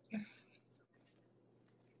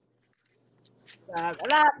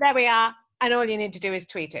 there we are, and all you need to do is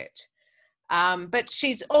tweet it. But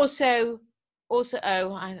she's also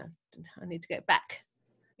oh, I need to get back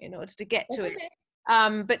in order to get to it.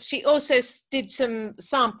 But she also did some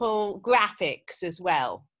sample graphics as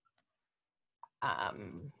well.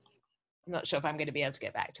 I'm not sure if I'm going to be able to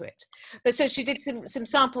get back to it, but so she did some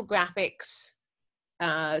sample graphics.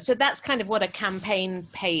 So that's kind of what a campaign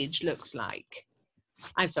page looks like.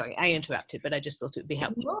 I'm sorry, I interrupted, but I just thought it would be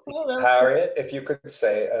helpful. Harriet, if you could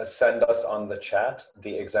say, send us on the chat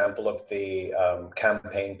the example of the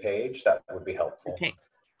campaign page, that would be helpful. Okay.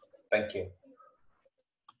 Thank you.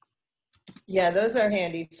 Yeah, those are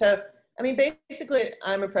handy. So, I mean, basically,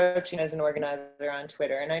 I'm approaching as an organizer on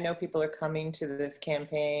Twitter, and I know people are coming to this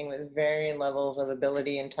campaign with varying levels of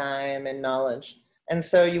ability and time and knowledge. And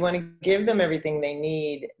so you want to give them everything they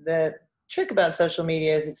need. The trick about social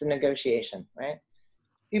media is it's a negotiation, right?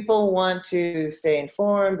 People want to stay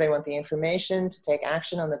informed. They want the information to take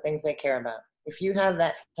action on the things they care about. If you have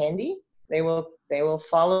that handy, they will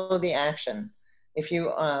follow the action. If you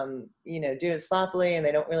do it sloppily and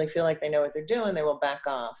they don't really feel like they know what they're doing, they will back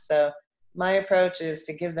off. So my approach is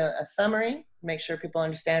to give them a summary, make sure people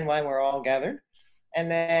understand why we're all gathered. And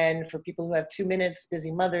then for people who have 2 minutes, busy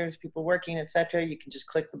mothers, people working, etc., you can just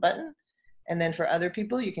click the button. And then for other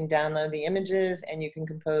people, you can download the images and you can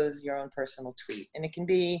compose your own personal tweet. And it can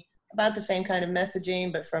be about the same kind of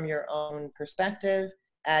messaging, but from your own perspective.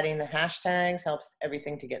 Adding the hashtags helps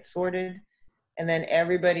everything to get sorted. And then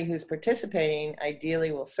everybody who's participating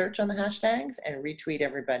ideally will search on the hashtags and retweet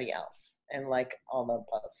everybody else and like all the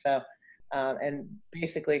posts. So, and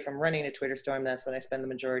basically from running a Twitter storm, that's what I spend the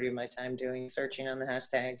majority of my time doing, searching on the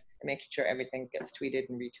hashtags and making sure everything gets tweeted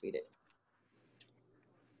and retweeted.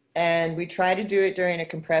 And we try to do it during a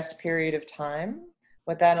compressed period of time.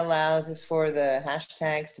 What that allows is for the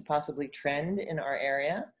hashtags to possibly trend in our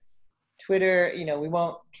area. Twitter, you know, we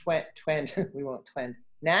won't we won't trend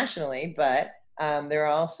nationally, but there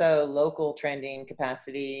are also local trending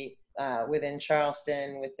capacity within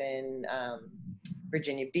Charleston, within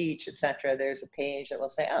Virginia Beach, etc. There's a page that will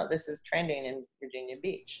say, oh, this is trending in Virginia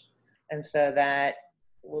Beach. And so that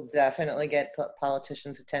will definitely get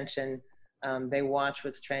politicians' attention. They watch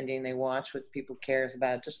what's trending. They watch what people cares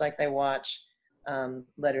about, just like they watch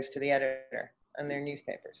letters to the editor on their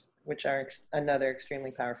newspapers, which are another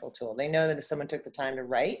extremely powerful tool. They know that if someone took the time to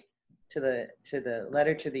write to the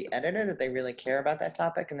letter to the editor, that they really care about that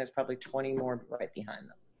topic, and there's probably 20 more right behind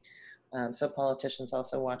them. So politicians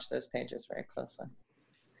also watch those pages very closely.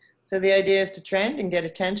 So the idea is to trend and get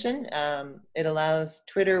attention. It allows,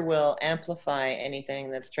 Twitter will amplify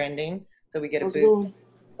anything that's trending, so we get a boost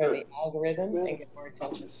from the algorithm and get more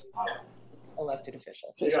attention from elected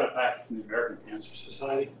officials. So you got a pack from the American Cancer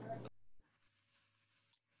Society?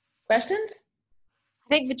 Questions?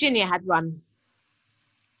 I think Virginia had one.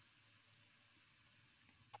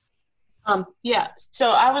 Yeah,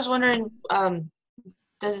 so I was wondering,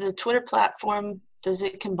 does the Twitter platform, does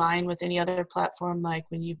it combine with any other platform? Like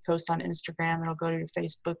when you post on Instagram, it'll go to your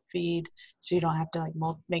Facebook feed, so you don't have to like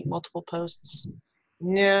make multiple posts?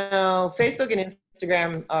 No, Facebook and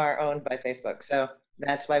Instagram are owned by Facebook. So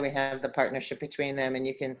that's why we have the partnership between them, and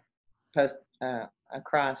you can post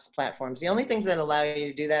across platforms. The only things that allow you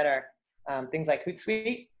to do that are things like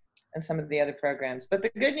Hootsuite and some of the other programs. But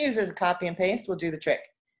the good news is copy and paste will do the trick.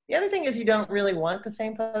 The other thing is you don't really want the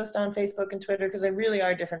same post on Facebook and Twitter because they really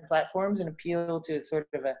are different platforms and appeal to sort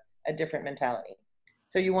of a different mentality.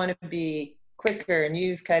 So you want to be quicker,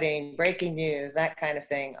 news cutting, breaking news, that kind of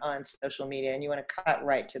thing on social media, and you want to cut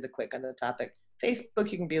right to the quick on the topic.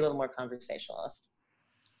 Facebook, you can be a little more conversationalist.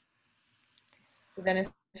 Did that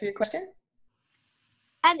answer your question?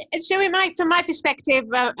 And so it might, from my perspective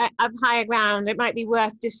of Higher Ground, it might be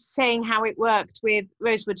worth just saying how it worked with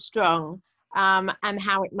Rosewood Strong. And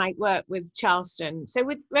how it might work with Charleston. So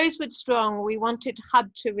with Rosewood Strong, we wanted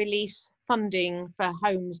HUD to release funding for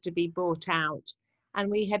homes to be bought out.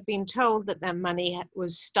 And we had been told that their money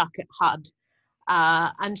was stuck at HUD.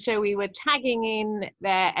 And so we were tagging in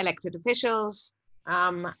their elected officials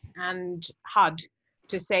and HUD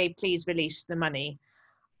to say, please release the money.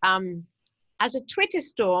 As a Twitter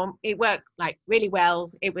storm, it worked like really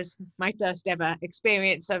well. It was my first ever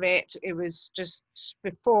experience of it. It was just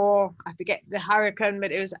before, I forget the hurricane,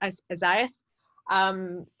 but it was Isaias.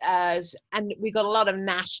 And we got a lot of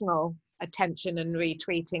national attention and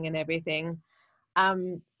retweeting and everything.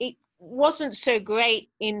 It wasn't so great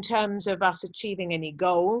in terms of us achieving any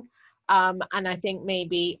goal. And I think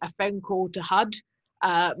maybe a phone call to HUD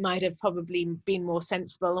might have probably been more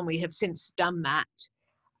sensible, and we have since done that.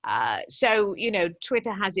 So, you know,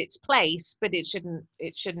 Twitter has its place, but it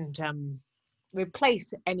shouldn't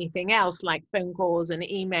replace anything else like phone calls and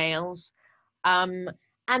emails.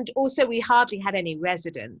 And also we hardly had any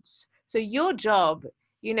residents. So your job,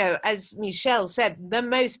 you know, as Michelle said, the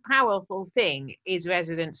most powerful thing is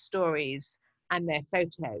resident stories and their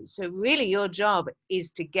photos. So really your job is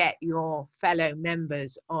to get your fellow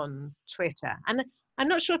members on Twitter. And I'm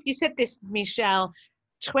not sure if you said this, Michelle,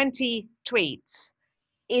 20 tweets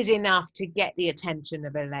is enough to get the attention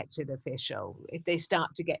of an elected official if they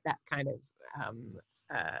start to get that kind of,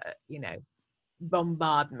 you know,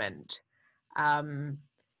 bombardment.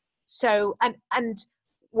 So, and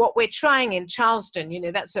what we're trying in Charleston, you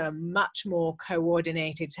know, that's a much more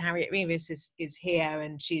coordinated. Harriet Reeves is here,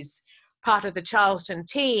 and she's part of the Charleston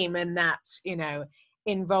team, and that's, you know,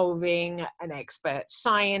 involving an expert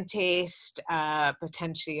scientist,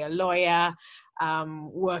 potentially a lawyer,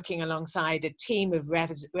 working alongside a team of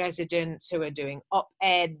residents who are doing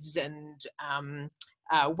op-eds and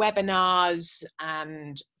webinars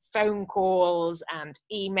and phone calls and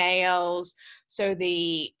emails. So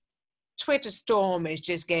the Twitter storm is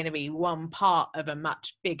just going to be one part of a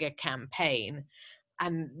much bigger campaign.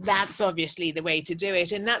 And that's obviously the way to do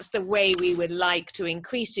it. And that's the way we would like to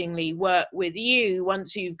increasingly work with you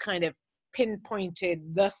once you've kind of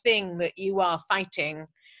pinpointed the thing that you are fighting.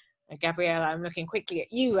 Gabriella, I'm looking quickly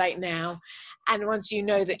at you right now. And once you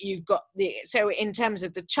know that you've got so in terms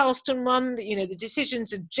of the Charleston one, you know, the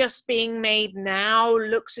decisions are just being made now,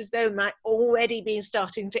 looks as though might already be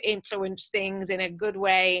starting to influence things in a good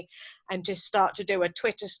way, and just start to do a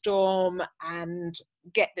Twitter storm and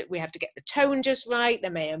get that we have to get the tone just right.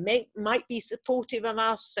 They might be supportive of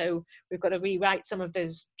us. So we've got to rewrite some of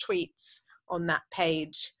those tweets on that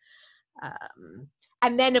page.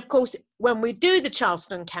 And then, of course, when we do the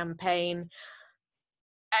Charleston campaign,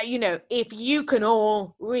 you know, if you can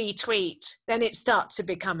all retweet, then it starts to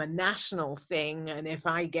become a national thing. And if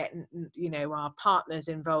I get, you know, our partners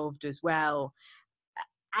involved as well.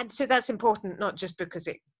 And so that's important, not just because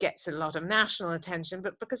it gets a lot of national attention,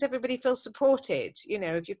 but because everybody feels supported. You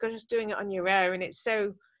know, if you're just doing it on your own, it's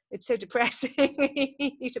so depressing.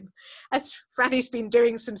 As Franny's been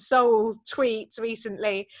doing some soul tweets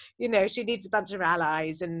recently, you know, she needs a bunch of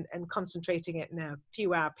allies, and concentrating it in a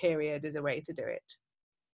few-hour period is a way to do it.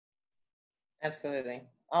 Absolutely.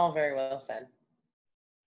 All very well said.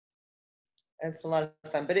 It's a lot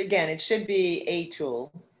of fun. But again, it should be a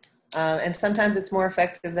tool. And sometimes it's more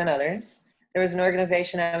effective than others. There was an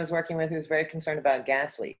organization I was working with who was very concerned about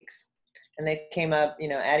gas leaks. And they came up, you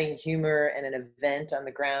know, adding humor and an event on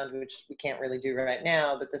the ground, which we can't really do right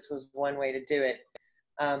now, but this was one way to do it.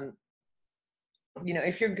 You know,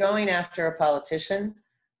 if you're going after a politician,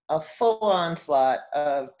 a full onslaught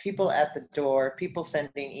of people at the door, people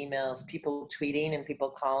sending emails, people tweeting, and people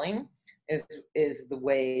calling is the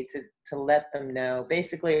way to let them know.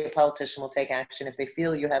 Basically, a politician will take action if they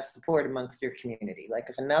feel you have support amongst your community. Like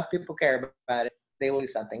if enough people care about it, they will do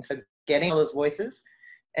something. So getting all those voices,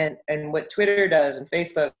 and what Twitter does and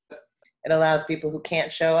Facebook, it allows people who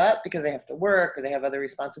can't show up because they have to work or they have other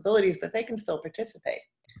responsibilities, but they can still participate.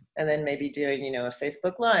 And then maybe doing, you know, a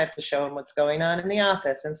Facebook Live to show them what's going on in the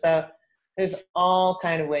office. And so there's all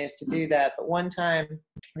kind of ways to do that. But one time,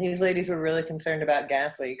 these ladies were really concerned about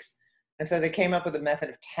gas leaks. And so they came up with a method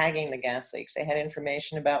of tagging the gas leaks. They had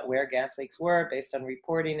information about where gas leaks were based on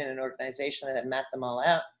reporting in an organization that had mapped them all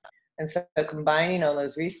out. And so combining all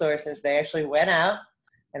those resources, they actually went out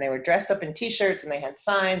and they were dressed up in t-shirts and they had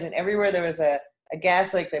signs, and everywhere there was a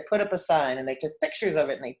gas leak, they put up a sign and they took pictures of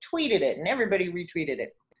it and they tweeted it and everybody retweeted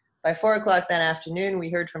it. By 4 o'clock that afternoon, we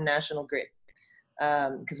heard from National Grid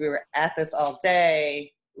because we were at this all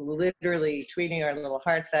day, literally tweeting our little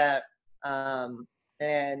hearts out.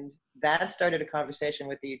 And that started a conversation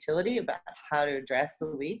with the utility about how to address the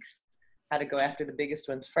leaks, how to go after the biggest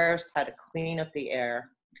ones first, how to clean up the air.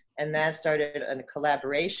 And that started a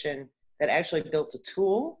collaboration that actually built a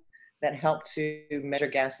tool that helped to measure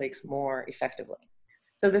gas leaks more effectively.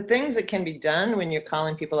 So the things that can be done when you're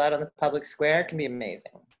calling people out on the public square can be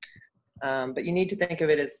amazing. But you need to think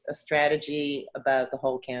of it as a strategy about the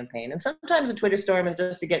whole campaign. And sometimes a Twitter storm is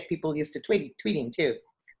just to get people used to tweeting too.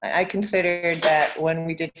 I considered that when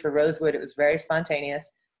we did for Rosewood, it was very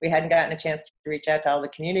spontaneous. We hadn't gotten a chance to reach out to all the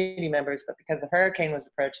community members, but because the hurricane was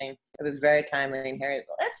approaching, it was very timely. And Harriet,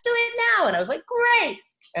 let's do it now. And I was like, great.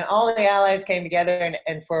 And all the allies came together.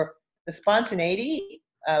 And for the spontaneity,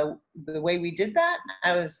 the way we did that,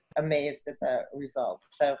 I was amazed at the result.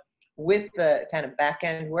 So with the kind of back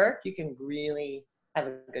end work, you can really have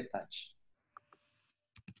a good punch.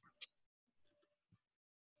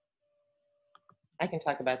 I can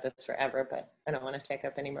talk about this forever, but I don't want to take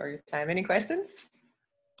up any more of your time. Any questions?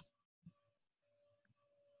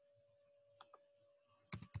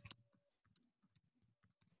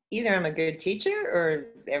 Either I'm a good teacher or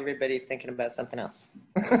everybody's thinking about something else.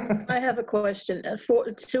 I have a question.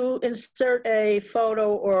 To insert a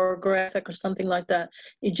photo or graphic or something like that,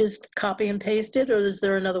 you just copy and paste it, or is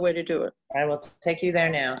there another way to do it? I will take you there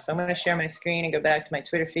now. So I'm going to share my screen and go back to my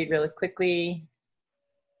Twitter feed really quickly.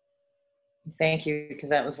 Thank you, because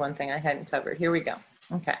that was one thing I hadn't covered. Here we go.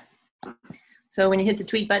 Okay. So when you hit the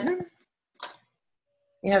tweet button,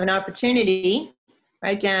 you have an opportunity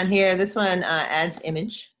right down here. This one adds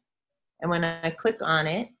image. And when I click on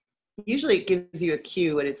it, usually it gives you a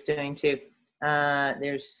cue what it's doing too.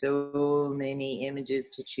 There's so many images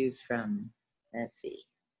to choose from. Let's see.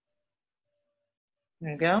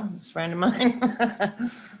 There we go, this friend of mine. I'm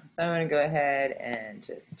gonna go ahead and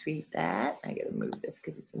just tweet that. I gotta move this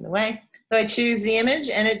because it's in the way. So I choose the image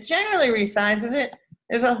and it generally resizes it.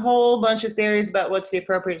 There's a whole bunch of theories about what's the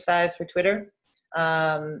appropriate size for Twitter.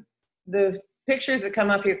 The pictures that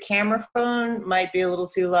come off your camera phone might be a little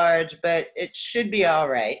too large, but it should be all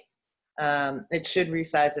right. It should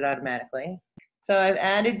resize it automatically. So I've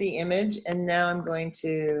added the image and now I'm going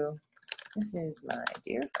to, this is my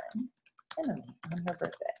dear friend, Emily, on her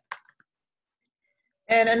birthday.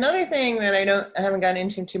 And another thing that I haven't gotten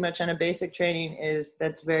into too much on a basic training is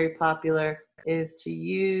that's very popular is to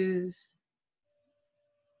use,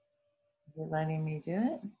 is it letting me do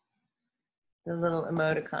it? The little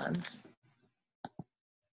emoticons.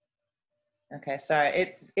 Okay,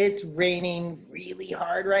 sorry, it's raining really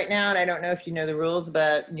hard right now, and I don't know if you know the rules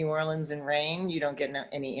about New Orleans and rain. You don't get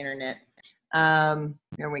any internet.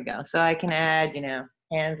 Here we go. So I can add, you know,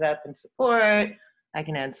 hands up in support. I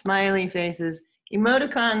can add smiley faces.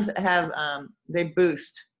 Emoticons have, they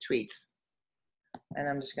boost tweets. And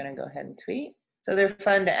I'm just gonna go ahead and tweet. So they're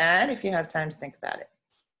fun to add if you have time to think about it.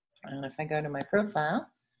 And if I go to my profile,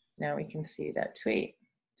 now we can see that tweet.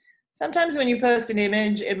 Sometimes when you post an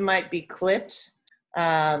image, it might be clipped.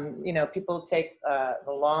 You know, people take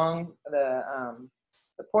the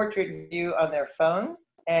portrait view on their phone,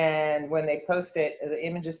 and when they post it, the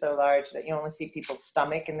image is so large that you only see people's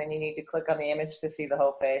stomach, and then you need to click on the image to see the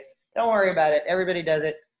whole face. Don't worry about it. Everybody does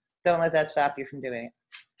it. Don't let that stop you from doing it.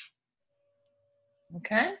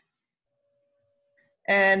 Okay?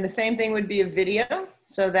 And the same thing would be a video.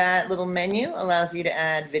 So that little menu allows you to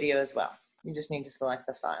add video as well. You just need to select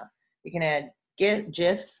the file. You can add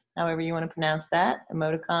GIFs, however you want to pronounce that,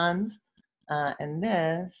 emoticons. And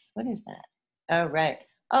this, what is that? Oh, right.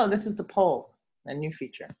 Oh, this is the poll, a new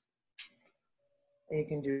feature. You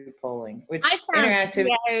can do polling, which I found interactivity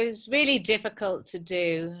videos really difficult to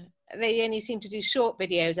do. They only seem to do short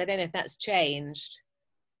videos. I don't know if that's changed.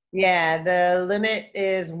 Yeah, the limit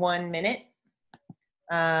is 1 minute.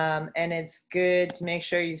 And it's good to make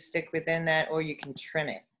sure you stick within that, or you can trim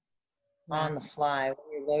it on the fly. When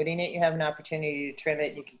you're loading it, you have an opportunity to trim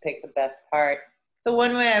it. You can pick the best part. So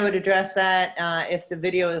one way I would address that, if the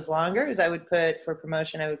video is longer, is I would put, for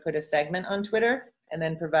promotion, I would put a segment on Twitter and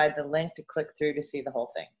then provide the link to click through to see the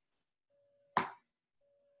whole thing.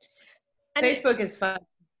 And Facebook is fun.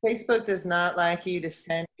 Facebook does not like you to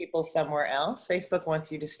send people somewhere else. Facebook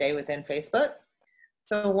wants you to stay within Facebook.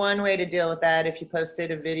 So one way to deal with that, if you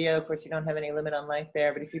posted a video, of course you don't have any limit on length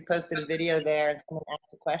there, but if you posted a video there and someone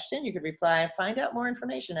asked a question, you could reply, find out more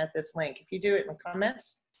information at this link. If you do it in the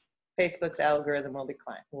comments, Facebook's algorithm will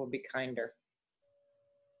be kinder.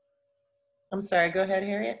 I'm sorry, go ahead,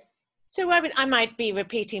 Harriet. So I might be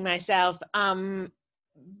repeating myself,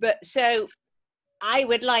 but so I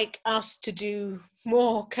would like us to do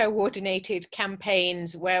more coordinated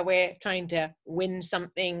campaigns where we're trying to win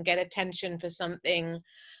something, get attention for something,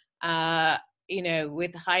 you know,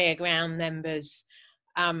 with higher ground members.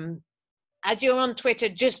 As you're on Twitter,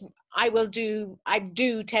 I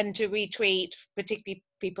do tend to retweet, particularly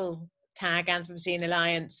people tag Anthropocene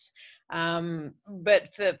Alliance.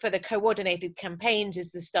 But for the coordinated campaigns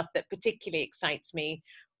is the stuff that particularly excites me,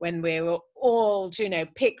 when we're all, you know,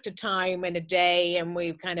 picked a time and a day and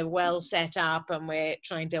we're kind of well set up and we're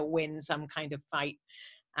trying to win some kind of fight,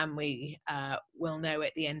 and we will know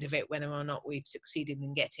at the end of it whether or not we've succeeded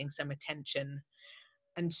in getting some attention.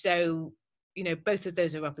 And so, you know, both of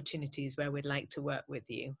those are opportunities where we'd like to work with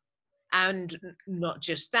you. And not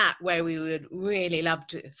just that, where we would really love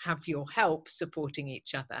to have your help supporting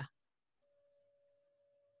each other.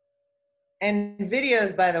 And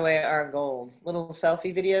videos, by the way, are gold. Little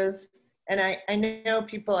selfie videos. And I know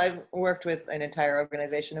people, I've worked with an entire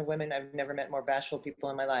organization of women. I've never met more bashful people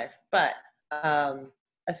in my life. But a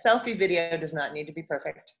selfie video does not need to be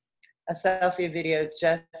perfect. A selfie video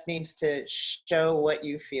just needs to show what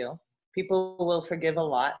you feel. People will forgive a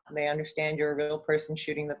lot. They understand you're a real person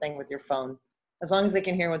shooting the thing with your phone. As long as they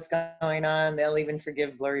can hear what's going on, they'll even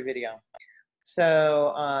forgive blurry video.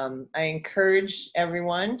 So I encourage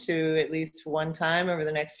everyone to, at least one time over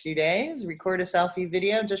the next few days, record a selfie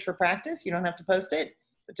video just for practice. You don't have to post it,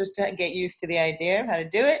 but just to get used to the idea of how to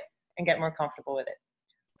do it and get more comfortable with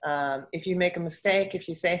it. If you make a mistake, if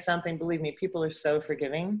you say something, believe me, people are so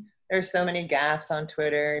forgiving. There's so many gaffes on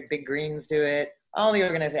Twitter. Big Greens do it. All the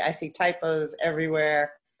organizations, I see typos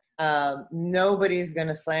everywhere. Nobody's going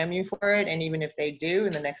to slam you for it. And even if they do,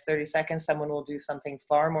 in the next 30 seconds, someone will do something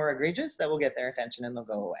far more egregious that will get their attention and they'll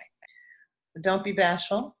go away. But don't be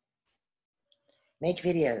bashful. Make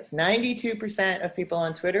videos. 92% of people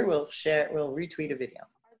on Twitter will retweet a video.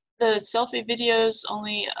 The selfie videos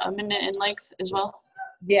only a minute in length as well?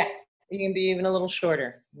 Yeah, you can be even a little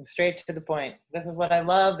shorter, straight to the point. This is what I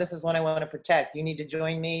love. This is what I want to protect. You need to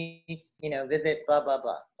join me, you know, visit blah, blah,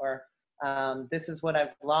 blah. Or this is what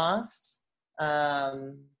I've lost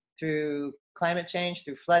through climate change,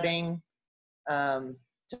 through flooding.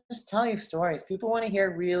 Just tell your stories. People want to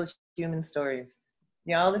hear real human stories.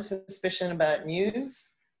 You know, all this suspicion about news,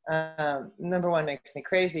 number one, makes me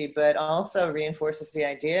crazy, but also reinforces the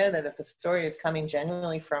idea that if the story is coming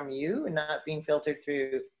genuinely from you and not being filtered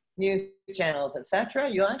through news channels, etc.,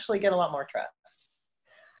 you'll actually get a lot more trust.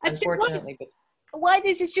 Unfortunately, but why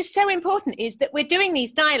this is just so important is that we're doing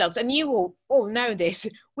these dialogues, and you all know this,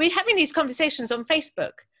 we're having these conversations on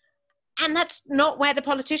Facebook, and that's not where the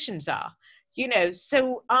politicians are, you know.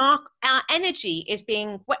 So our energy is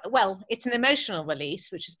being, well, it's an emotional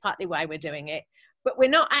release, which is partly why we're doing it, but we're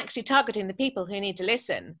not actually targeting the people who need to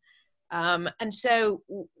listen. And so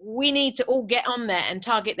we need to all get on there and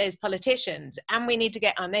target those politicians, and we need to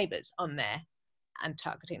get our neighbors on there and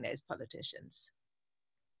targeting those politicians.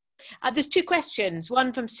 There's two questions.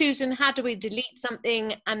 One from Susan, how do we delete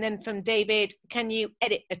something? And then from David, can you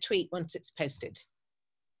edit a tweet once it's posted?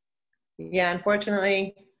 Yeah,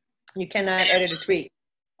 unfortunately, you cannot edit a tweet.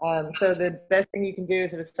 So the best thing you can do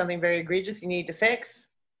is if it's something very egregious you need to fix,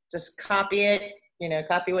 just copy it,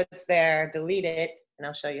 copy what's there, delete it, and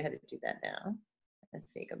I'll show you how to do that now.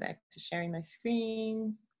 Let's see, go back to sharing my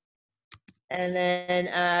screen, and then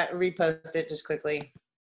repost it just quickly.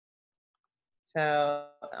 So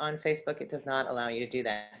on Facebook, it does not allow you to do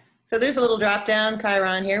that. So there's a little drop down,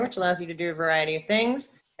 Chiron here, which allows you to do a variety of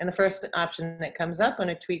things. And the first option that comes up on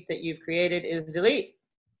a tweet that you've created is delete.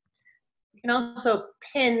 You can also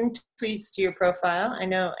pin tweets to your profile. I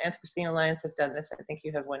know Anthropocene Alliance has done this. I think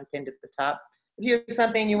you have one pinned at the top. If you have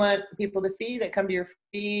something you want people to see that come to your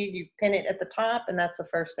feed, you pin it at the top, and that's the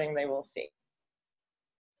first thing they will see.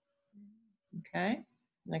 Okay,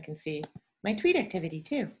 and I can see my tweet activity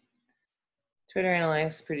too. Twitter Analytics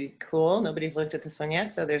is pretty cool. Nobody's looked at this one yet,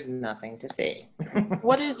 so there's nothing to see.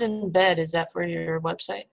 What is embed? Is that for your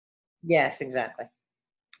website? Yes, exactly.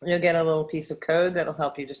 You'll get a little piece of code that'll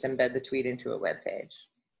help you just embed the tweet into a web page.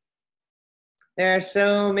 There are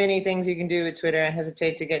so many things you can do with Twitter. I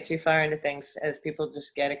hesitate to get too far into things as people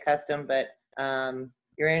just get accustomed, but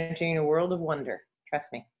you're entering a world of wonder. Trust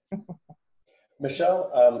me.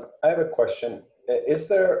 Michelle, I have a question. Is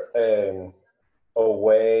there a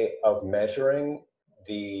way of measuring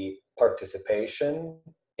the participation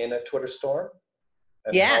in a Twitter storm?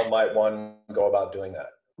 And yeah. How might one go about doing that?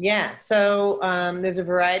 Yeah, so there's a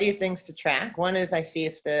variety of things to track. One is I see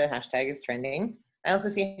if the hashtag is trending. I also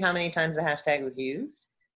see how many times the hashtag was used.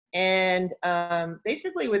 And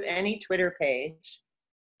basically with any Twitter page,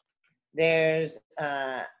 there's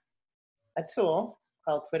a tool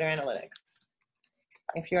called Twitter Analytics.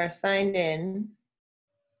 If you are signed in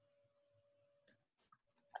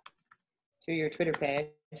to your Twitter page,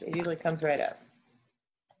 it usually comes right up.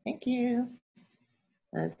 Thank you.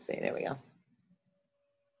 Let's see, there we go.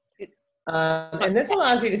 And this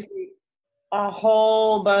allows you to see a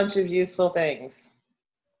whole bunch of useful things.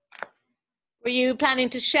 Were you planning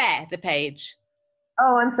to share the page?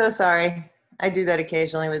 Oh, I'm so sorry. I do that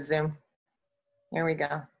occasionally with Zoom. Here we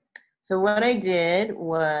go. So what I did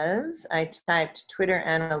was I typed Twitter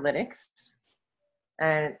Analytics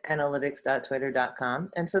and analytics.twitter.com.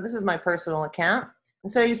 And so this is my personal account.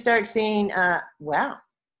 And so you start seeing, wow,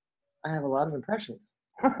 I have a lot of impressions.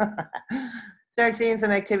 Start seeing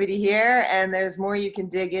some activity here, and there's more you can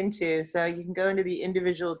dig into. So you can go into the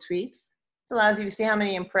individual tweets. This allows you to see how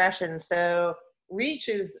many impressions. So reach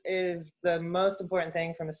is the most important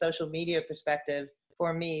thing from a social media perspective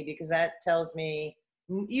for me, because that tells me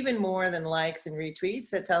even more than likes and retweets,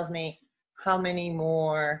 that tells me how many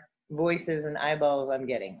more voices and eyeballs I'm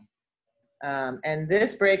getting. And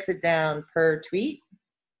this breaks it down per tweet.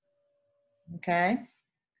 Okay.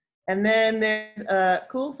 And then there's a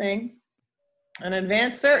cool thing, an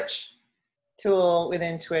advanced search tool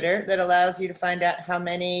within Twitter that allows you to find out how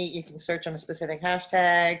many you can search on a specific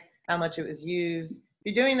hashtag, how much it was used.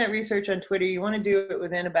 If you're doing that research on Twitter, you want to do it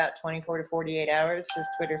within about 24 to 48 hours because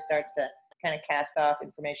Twitter starts to kind of cast off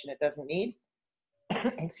information it doesn't need.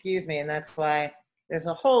 Excuse me, and that's why there's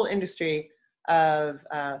a whole industry of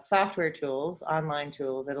software tools, online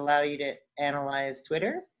tools that allow you to analyze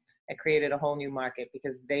Twitter. It created a whole new market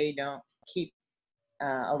because they don't keep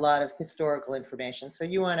a lot of historical information. So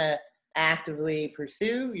you want to actively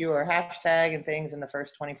pursue your hashtag and things in the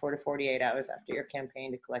first 24 to 48 hours after your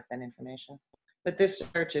campaign to collect that information. But this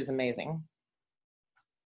search is amazing.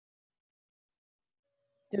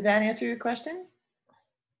 Did that answer your question?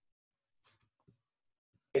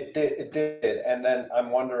 It did. And then I'm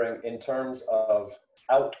wondering, in terms of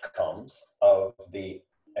outcomes of the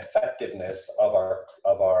effectiveness of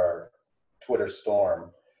our Twitter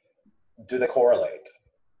storm, do they correlate?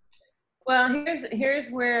 Well, here's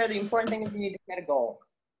where the important thing is you need to set a goal.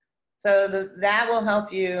 So that will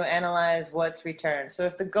help you analyze what's returned. So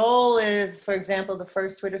if the goal is, for example, the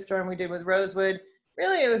first Twitter storm we did with Rosewood,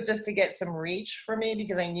 really it was just to get some reach for me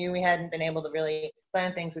because I knew we hadn't been able to really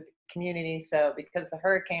plan things with the community. So because the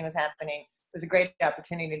hurricane was happening, it was a great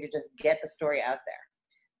opportunity to just get the story out there.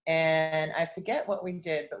 And I forget what we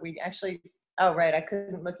did, but we actually, oh, right, I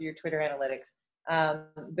couldn't look at your Twitter analytics.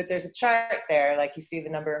 But there's a chart there, like you see the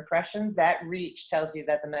number of impressions. That reach tells you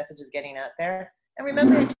that the message is getting out there. And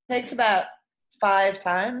remember, it takes about 5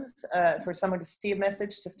 times for someone to see a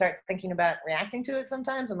message to start thinking about reacting to it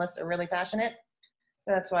sometimes, unless they're really passionate.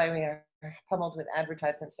 So that's why we are pummeled with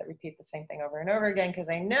advertisements that repeat the same thing over and over again, because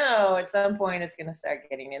I know at some point it's going to start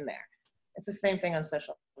getting in there. It's the same thing on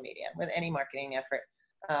social media with any marketing effort.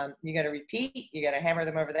 You got to repeat, you got to hammer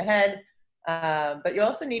them over the head. But you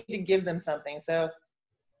also need to give them something. So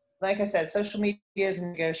like I said, social media is a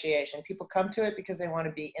negotiation. People come to it because they want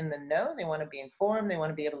to be in the know, they want to be informed, they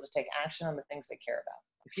want to be able to take action on the things they care about.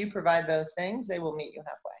 If you provide those things, they will meet you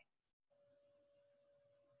halfway.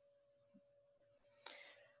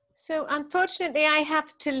 So unfortunately, I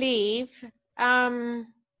have to leave.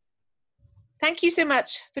 Thank you so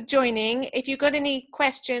much for joining. If you've got any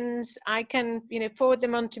questions, I can, forward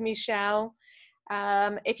them on to Michelle.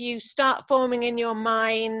 If you start forming in your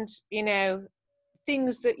mind,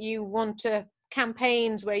 things that you want to,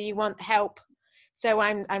 campaigns where you want help. So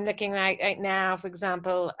I'm looking right now, for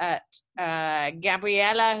example, at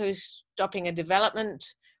Gabriella, who's stopping a development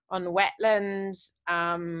on wetlands,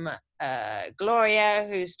 Gloria,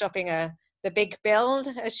 who's stopping the big build,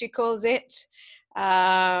 as she calls it,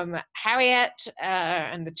 Harriet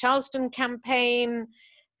and the Charleston campaign,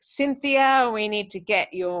 Cynthia, we need to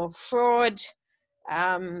get your fraud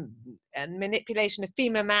and manipulation of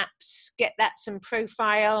FEMA maps, get that some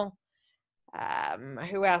profile.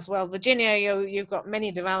 Who else? Well, Virginia, you've got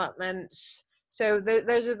many developments. So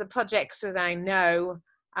those are the projects that I know.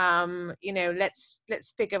 Let's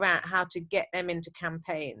figure out how to get them into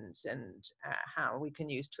campaigns and how we can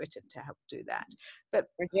use Twitter to help do that. But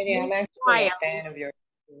Virginia, I'm actually a fan of yours.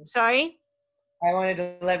 Sorry? I wanted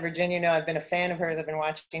to let Virginia know I've been a fan of hers. I've been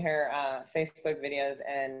watching her Facebook videos,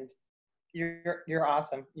 and you're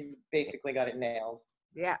awesome. You've basically got it nailed.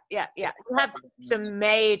 Yeah. We have some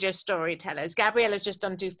major storytellers. Gabriella's just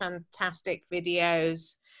done 2 fantastic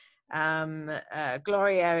videos.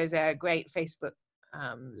 Gloria is a great Facebook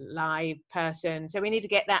live person. So we need to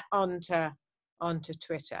get that onto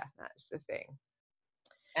Twitter. That's the thing.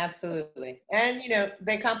 Absolutely. And,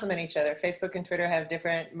 they complement each other. Facebook and Twitter have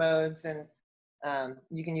different modes, and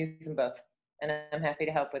you can use them both. And I'm happy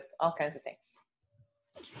to help with all kinds of things.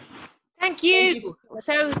 Thank you.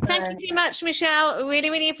 So thank you very much, Michelle.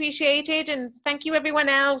 Really, really appreciate it. And thank you, everyone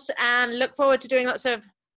else. And look forward to doing lots of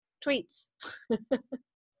tweets.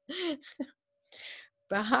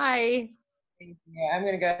 Bye. Yeah, I'm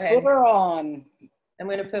going to go ahead. We're on. I'm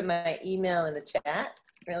going to put my email in the chat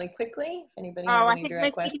really quickly. If anybody Oh, has I any think direct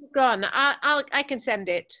my questions. speaker's gone. I can send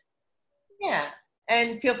it. Yeah.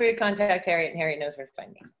 And feel free to contact Harriet, and Harriet knows where to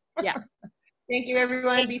find me. Yeah. Thank you,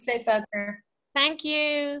 everyone. Be safe out there. Thank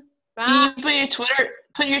you. Bye. Can you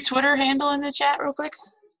put your Twitter handle in the chat real quick?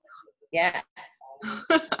 Yes.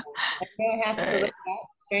 I know I have to look it up,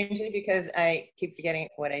 strangely, because I keep forgetting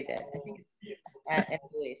what I did. I think it's at M.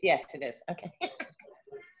 Julius. Yes, it is. Okay.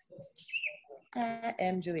 At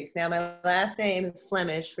M. Julius. Now, my last name is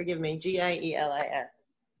Flemish. Forgive me. Gielis.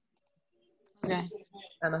 Okay.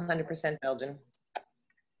 I'm 100% Belgian.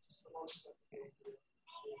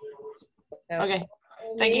 So Okay.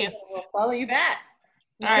 Thank you. We'll follow you back.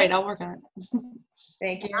 All right, I'll work on it.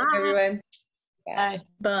 Thank you, everyone. Bye.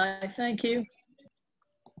 Bye. Thank you.